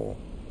 before.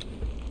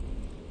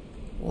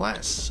 Well,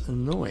 that's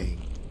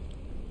annoying.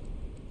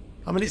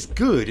 I mean, it's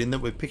good in that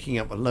we're picking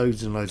up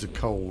loads and loads of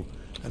coal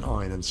and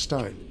iron and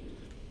stone.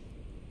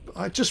 But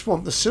I just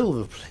want the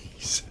silver,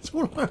 please. That's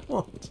what I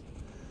want.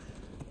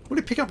 Will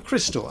it pick up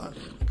crystal?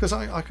 Because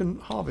I can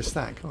harvest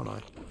that, can't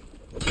I?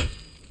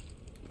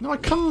 No, I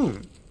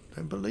can't.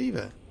 Don't believe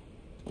it.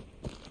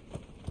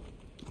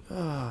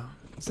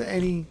 Is there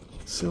any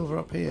silver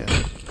up here?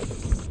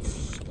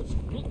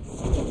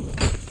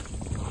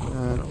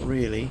 No, not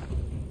really.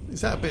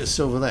 Is that a bit of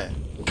silver there?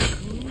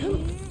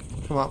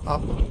 Come up,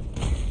 up.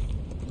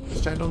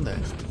 Stand on there.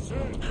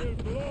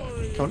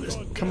 Come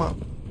on, come up.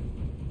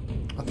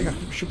 I think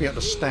I should be able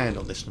to stand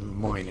on this and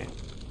mine it.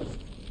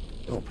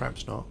 Or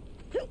perhaps not.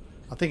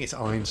 I think it's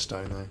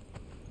ironstone though.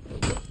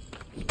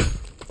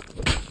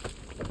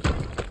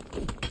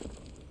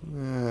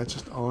 Yeah, it's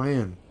just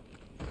iron.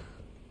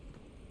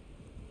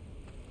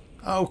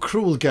 Oh,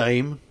 cruel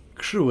game.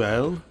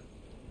 Cruel.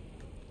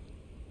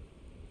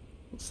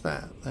 What's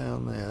that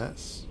down there?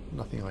 That's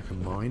nothing I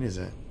can mine, is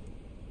it?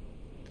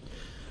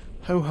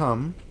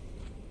 Ho-hum.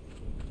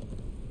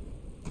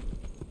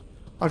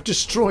 I've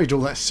destroyed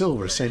all that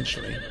silver,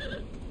 essentially.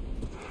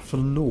 For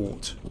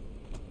naught.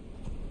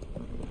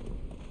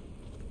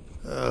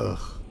 Ugh.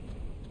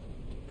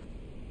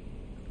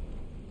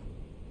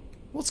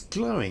 What's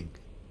glowing?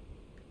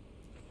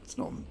 It's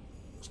not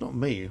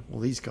me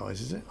or these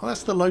guys, is it? Oh,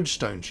 that's the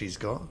lodestone she's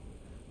got.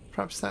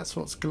 Perhaps that's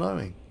what's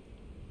glowing.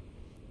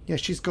 Yeah,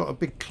 she's got a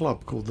big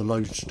club called the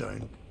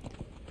lodestone,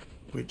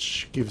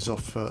 which gives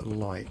off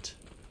light.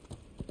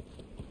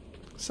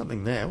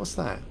 Something there. What's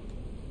that?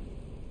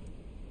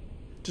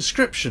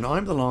 Description.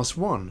 I'm the last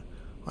one.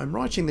 I'm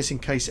writing this in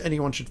case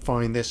anyone should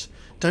find this.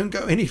 Don't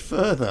go any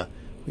further.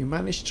 We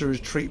managed to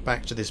retreat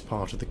back to this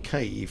part of the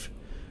cave.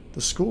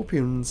 The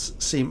scorpions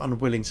seem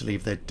unwilling to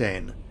leave their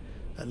den,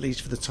 at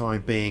least for the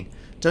time being.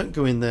 Don't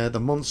go in there. The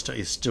monster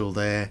is still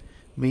there.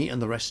 Me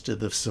and the rest of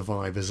the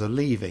survivors are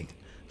leaving.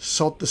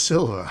 Sod the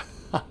silver.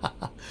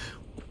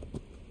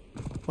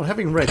 Well,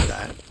 having read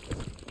that,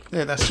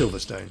 yeah, that's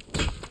Silverstone.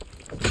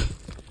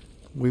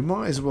 We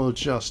might as well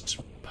just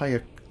pay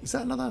a... Is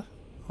that another?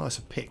 Oh, it's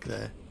a pick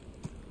there.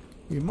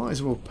 We might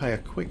as well pay a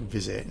quick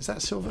visit. Is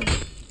that silver?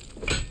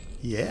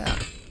 Yeah.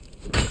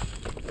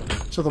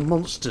 So the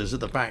monsters at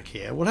the back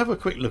here. We'll have a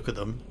quick look at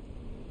them.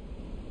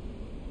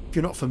 If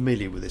you're not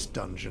familiar with this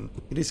dungeon,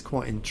 it is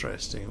quite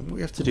interesting. What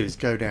we have to do is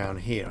go down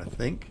here, I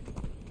think.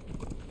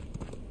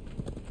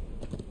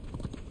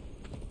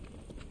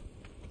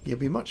 It'd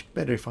be much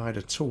better if I had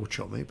a torch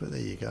on me, but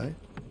there you go.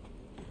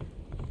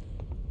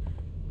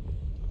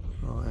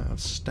 Right, I have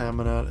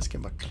stamina. Let's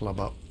get my club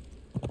up.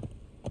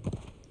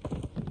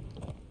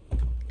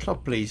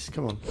 Club, please.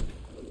 Come on.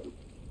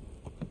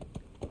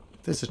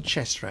 If there's a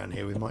chest around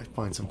here, we might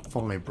find some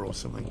fibre or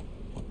something.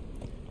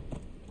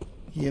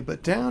 Yeah,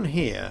 but down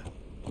here,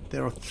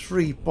 there are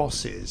 3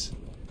 bosses.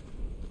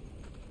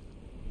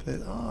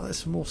 There's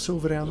some more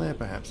silver down there,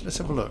 perhaps. Let's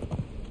have a look.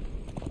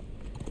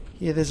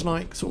 Yeah, there's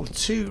like sort of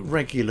 2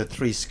 regular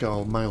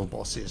 3-skull male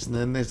bosses, and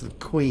then there's the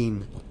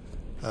queen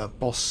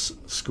boss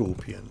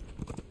scorpion.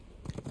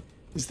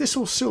 Is this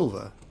all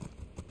silver?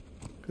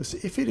 Because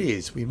if it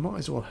is, we might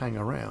as well hang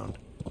around.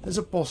 There's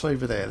a boss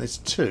over there. There's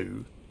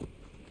 2.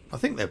 I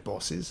think they're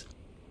bosses.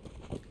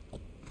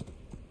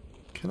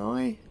 Can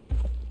I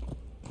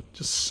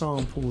just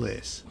sample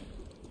this?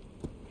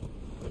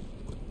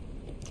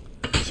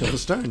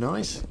 Silverstone,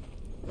 nice.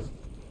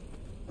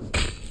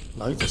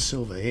 Loads of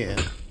silver here.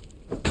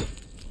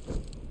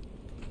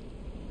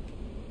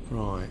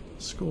 Right,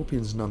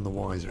 Scorpion's none the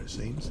wiser, it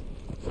seems.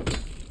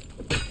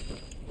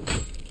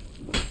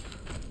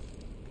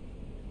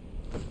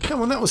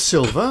 Come on, that was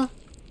silver.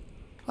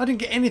 I didn't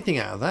get anything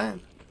out of that.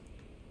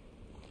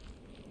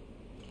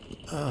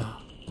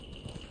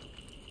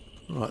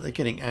 Right, they're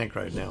getting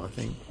aggroed now, I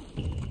think.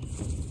 I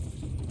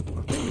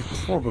think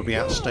we've probably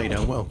outstayed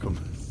our welcome.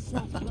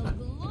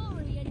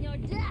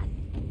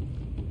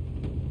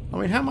 I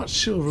mean, how much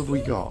silver have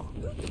we got?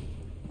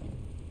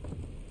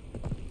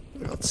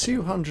 We've got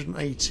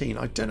 218.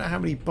 I don't know how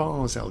many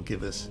bars they'll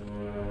give us.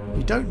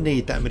 We don't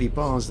need that many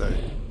bars, though.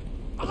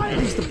 Are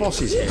these the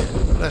bosses here?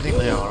 I don't think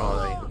they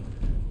are they?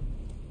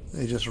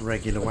 They're just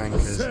regular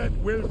wankers.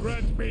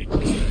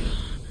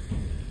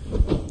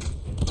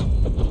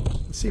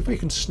 Let's see if we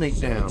can sneak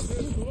down.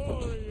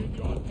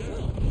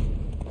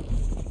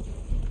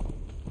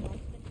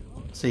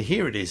 See,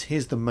 here it is.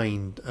 Here's the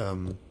main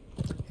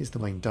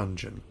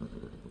dungeon.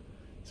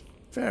 It's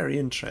very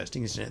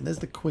interesting, isn't it? And there's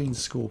the Queen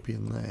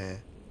Scorpion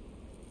there.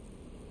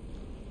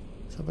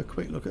 Let's have a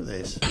quick look at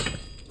this.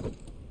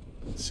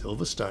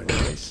 Silverstone,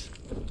 nice.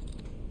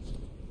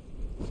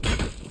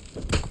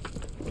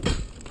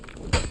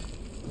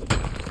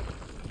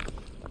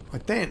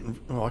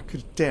 I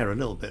could dare a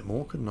little bit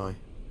more, couldn't I?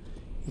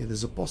 Yeah,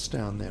 there's a boss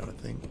down there, I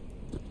think.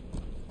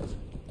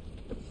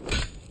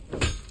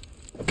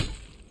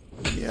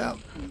 Yeah,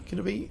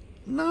 gonna be...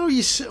 No,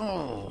 you see...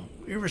 Oh,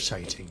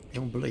 irritating.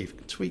 Beyond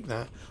belief. Tweak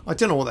that. I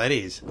don't know what that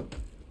is.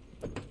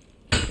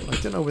 I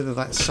don't know whether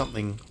that's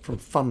something from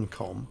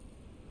Funcom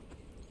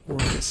or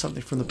if it's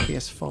something from the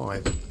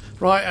PS5.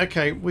 Right,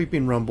 okay, we've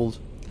been rumbled.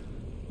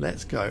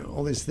 Let's go.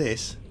 Oh, there's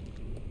this.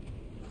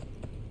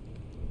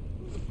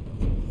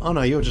 Oh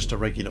no, you're just a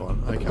regular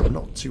one. Okay, I'm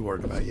not too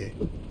worried about you.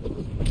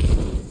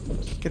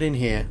 Get in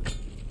here.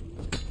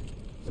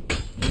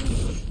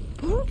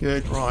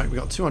 Good, right, we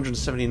got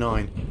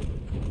 279.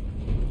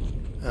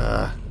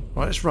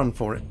 Right, let's run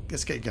for it.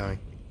 Let's get going.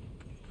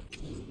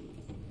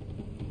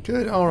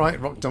 Good, alright,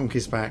 Rock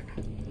Donkey's back.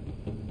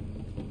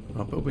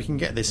 Oh, but we can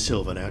get this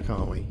silver now,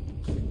 can't we?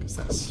 Because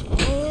that's...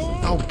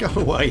 Oh, go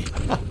away!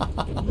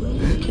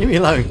 Leave me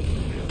alone.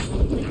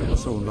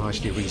 That's all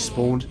nicely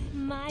respawned.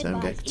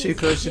 Don't get too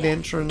close to the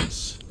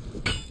entrance.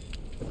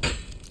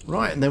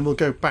 Right, and then we'll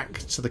go back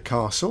to the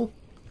castle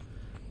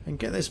and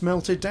get this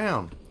melted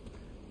down.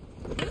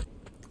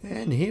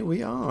 And here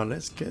we are.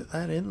 Let's get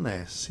that in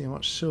there. See how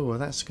much silver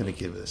that's going to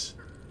give us.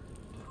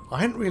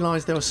 I hadn't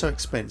realised they were so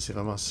expensive,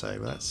 I must say.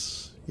 But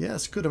that's... Yeah,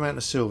 that's a good amount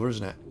of silver,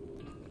 isn't it?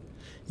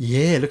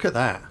 Yeah, look at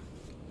that.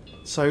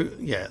 So,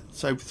 yeah.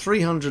 So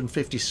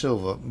 350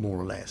 silver, more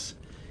or less,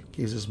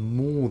 gives us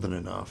more than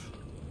enough.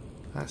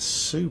 That's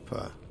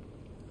super.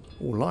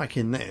 Or like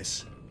in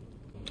this.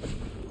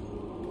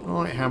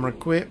 Alright, hammer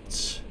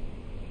equipped.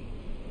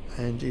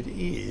 And it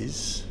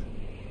is...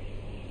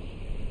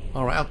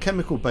 Alright,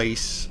 alchemical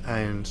base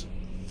and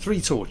 3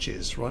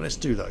 torches. Right, let's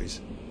do those.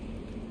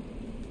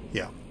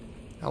 Yeah,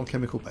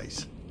 alchemical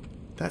base.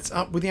 That's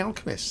up with the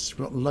alchemists.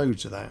 We've got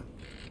loads of that.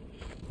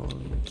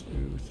 1,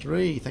 2,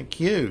 3. Thank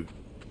you.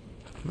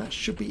 And that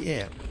should be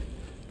it.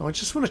 Now, I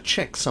just want to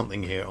check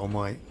something here on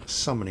my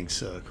summoning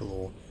circle.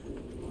 Or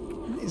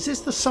is this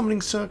the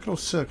summoning circle or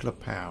circle of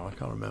power? I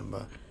can't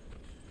remember.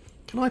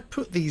 Can I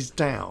put these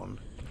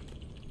down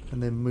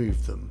and then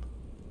move them?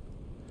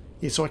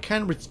 Yeah, so I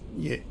can...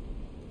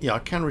 Yeah, I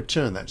can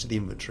return that to the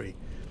inventory.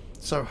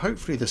 So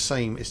hopefully the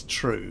same is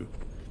true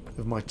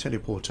of my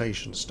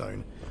teleportation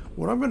stone.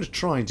 What I'm going to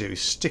try and do is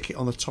stick it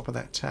on the top of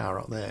that tower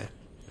up there.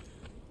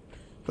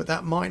 But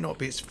that might not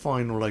be its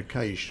final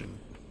location.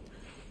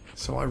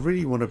 So I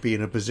really want to be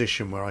in a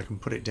position where I can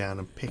put it down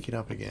and pick it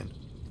up again.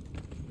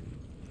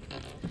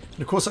 And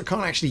of course I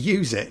can't actually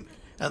use it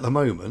at the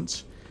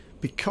moment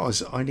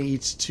because I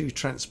need to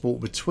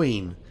transport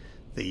between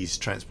these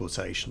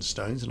transportation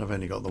stones, and I've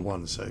only got the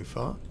one so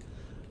far.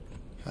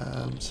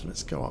 So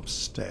let's go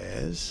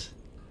upstairs.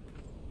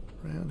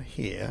 Around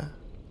here.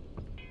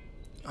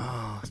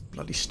 Ah, it's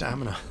bloody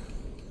stamina.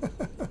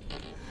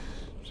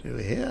 Through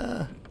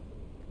here.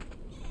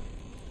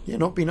 Yeah,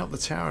 not been up the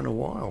tower in a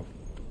while.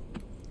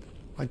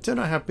 I don't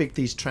know how big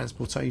these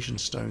transportation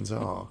stones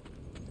are,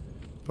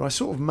 but I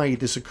sort of made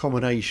this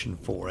accommodation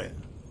for it.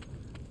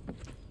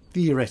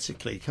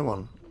 Theoretically, come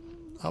on,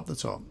 up the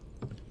top.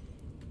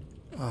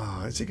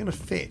 Ah, is it going to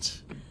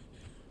fit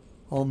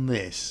on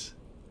this?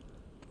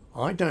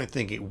 I don't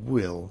think it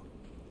will.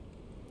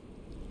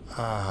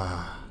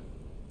 Ah.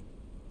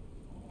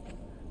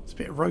 It's a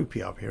bit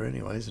ropey up here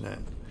anyway, isn't it?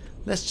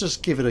 Let's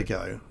just give it a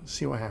go.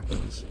 See what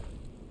happens.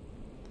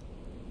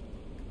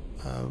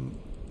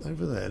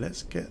 Over there,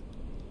 let's get...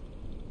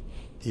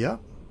 Yeah.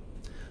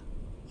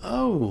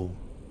 Oh.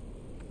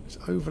 It's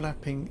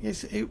overlapping.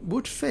 Yes, it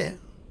would fit.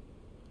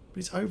 But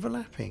it's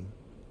overlapping.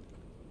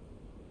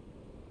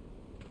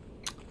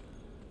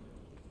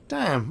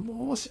 Damn,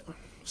 what's it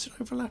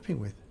overlapping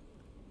with?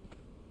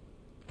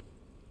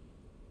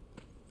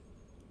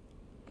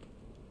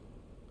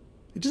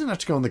 It doesn't have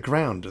to go on the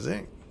ground, does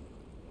it?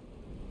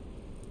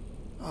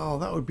 Oh,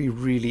 that would be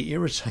really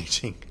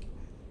irritating.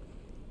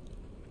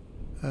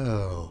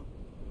 Oh.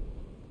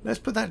 Let's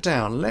put that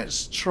down.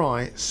 Let's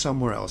try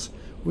somewhere else.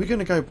 We're going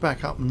to go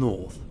back up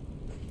north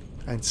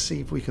and see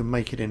if we can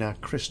make it in our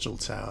crystal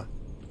tower.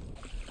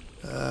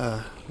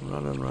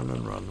 Run and run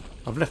and run.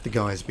 I've left the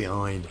guys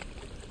behind.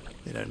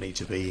 They don't need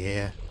to be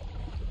here.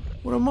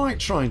 What I might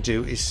try and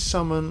do is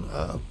summon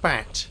a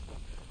bat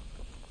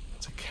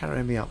to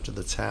carry me up to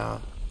the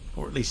tower,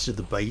 or at least to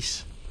the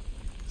base.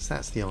 Because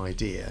that's the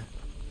idea.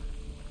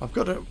 I've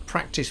got to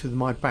practice with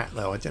my bat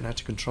though. I don't have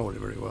to control it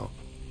very well.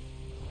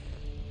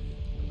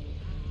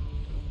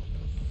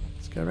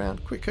 Let's go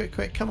around. Quick, quick,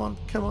 quick. Come on,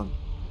 come on.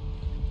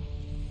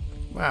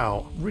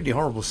 Wow, really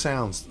horrible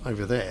sounds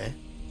over there.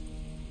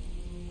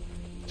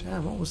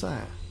 Damn, what was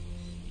that?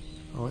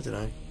 Oh, I don't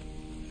know.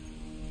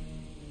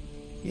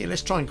 Yeah,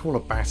 let's try and call a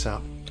bat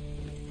up.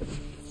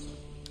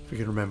 If we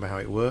can remember how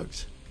it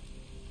works.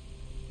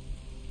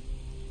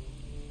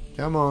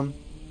 Come on.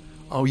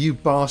 Oh, you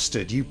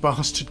bastard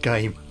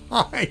game.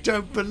 I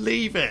don't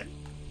believe it.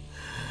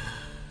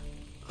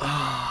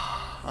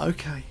 Ah,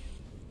 okay.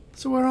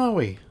 So where are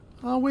we?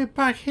 Oh, we're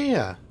back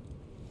here.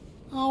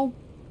 Oh,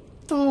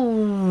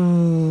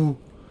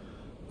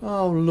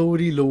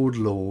 lordy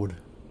lord.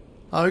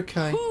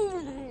 Okay.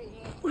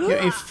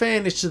 Yeah, in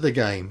fairness to the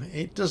game,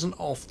 it doesn't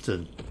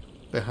often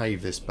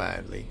behave this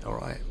badly,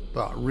 alright?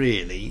 But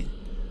really,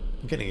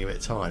 I'm getting a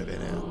bit tired of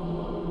it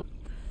now.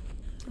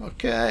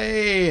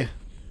 Okay.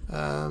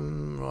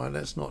 Right,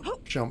 let's not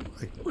jump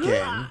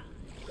again.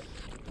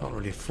 Can't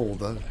really afford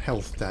the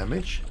health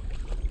damage.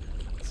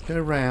 Let's go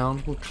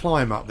round. We'll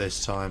climb up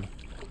this time.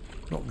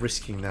 Not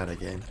risking that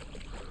again.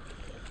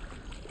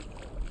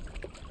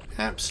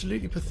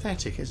 Absolutely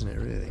pathetic, isn't it,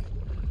 really?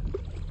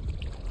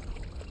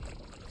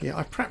 Yeah,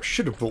 I perhaps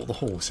should have brought the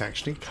horse,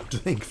 actually, come to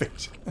think of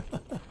it.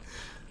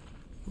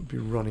 We'd be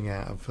running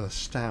out of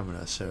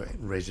stamina so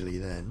readily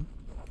then.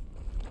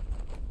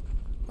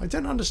 I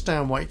don't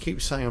understand why it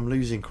keeps saying I'm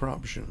losing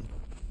corruption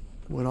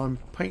when I'm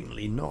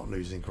patently not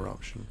losing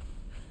corruption.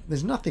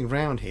 There's nothing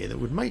round here that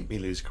would make me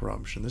lose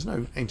corruption. There's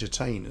no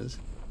entertainers.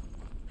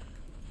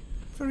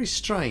 Very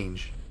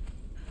strange.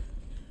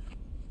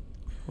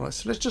 Right,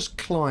 so let's just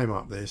climb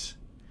up this.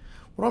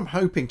 What I'm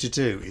hoping to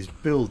do is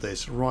build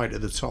this right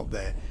at the top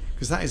there,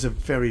 because that is a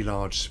very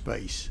large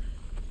space.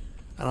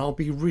 And I'll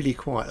be really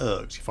quite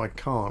irked if I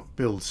can't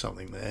build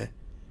something there,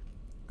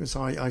 because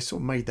I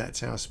sort of made that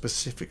tower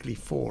specifically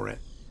for it.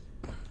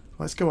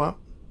 Let's go up.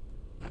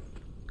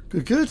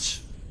 Good, good.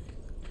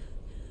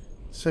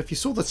 So if you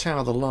saw the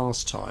tower the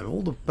last time,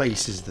 all the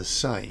base is the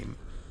same.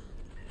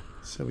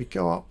 So we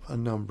go up a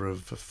number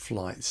of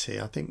flights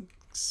here. I think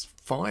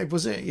 5,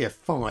 was it? Yeah,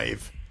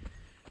 5.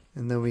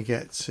 And then we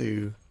get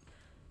to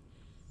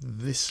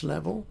this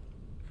level.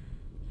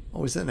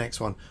 Oh, is that the next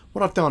one?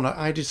 What I've done,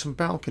 I added some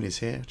balconies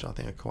here, which I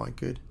think are quite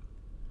good.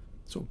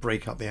 Sort of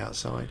break up the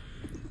outside.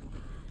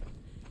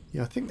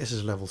 Yeah, I think this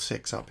is level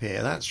 6 up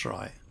here. That's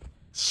right.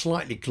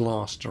 Slightly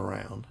glassed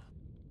around.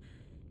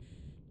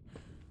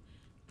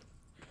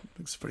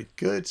 Looks pretty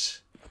good.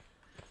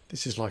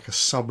 This is like a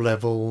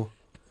sub-level.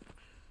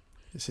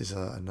 This is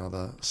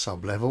another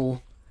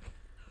sub-level.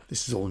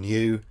 This is all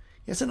new.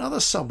 It's another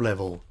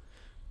sub-level.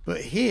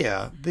 But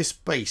here, this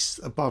base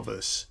above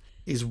us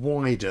is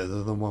wider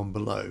than the one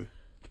below.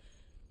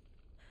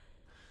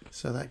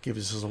 So that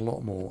gives us a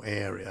lot more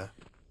area.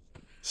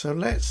 So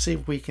let's see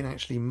if we can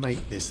actually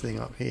make this thing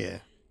up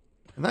here.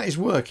 And that is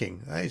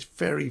working. That is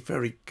very,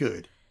 very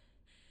good.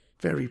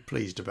 Very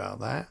pleased about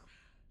that.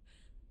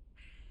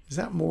 Is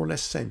that more or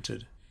less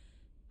centered?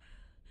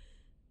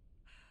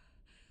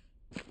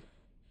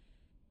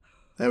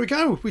 There we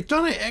go. We've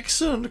done it.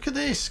 Excellent. Look at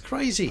this.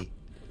 Crazy.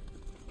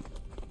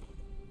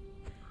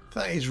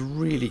 That is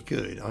really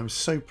good. I'm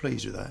so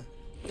pleased with that.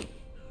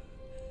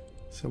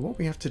 So what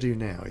we have to do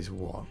now is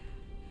what?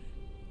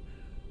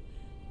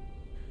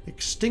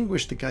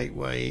 Extinguish the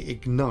gateway.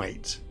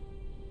 Ignite.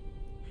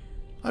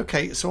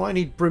 Okay, so I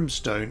need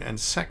brimstone and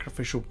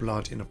sacrificial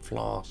blood in a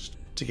flask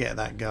to get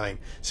that going.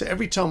 So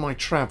every time I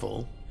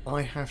travel,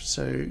 I have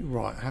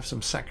to have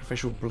some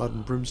sacrificial blood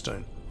and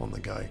brimstone on the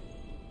go.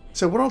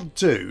 So what I'll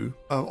do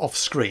off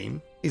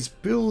screen is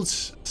build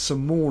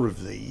some more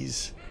of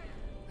these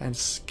and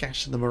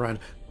scatter them around.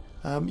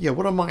 Yeah,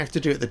 what I might have to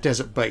do at the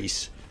desert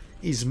base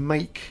is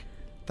make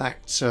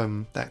that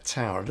that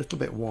tower a little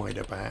bit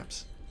wider,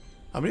 perhaps.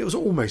 I mean, it was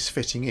almost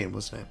fitting in,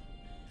 wasn't it?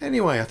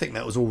 Anyway, I think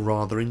that was all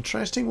rather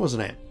interesting,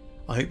 wasn't it?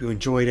 I hope you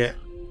enjoyed it.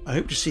 I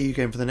hope to see you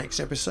again for the next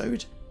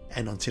episode.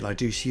 And until I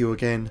do see you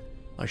again,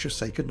 I shall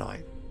say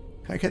goodnight.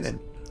 Okay then,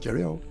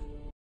 cheerio.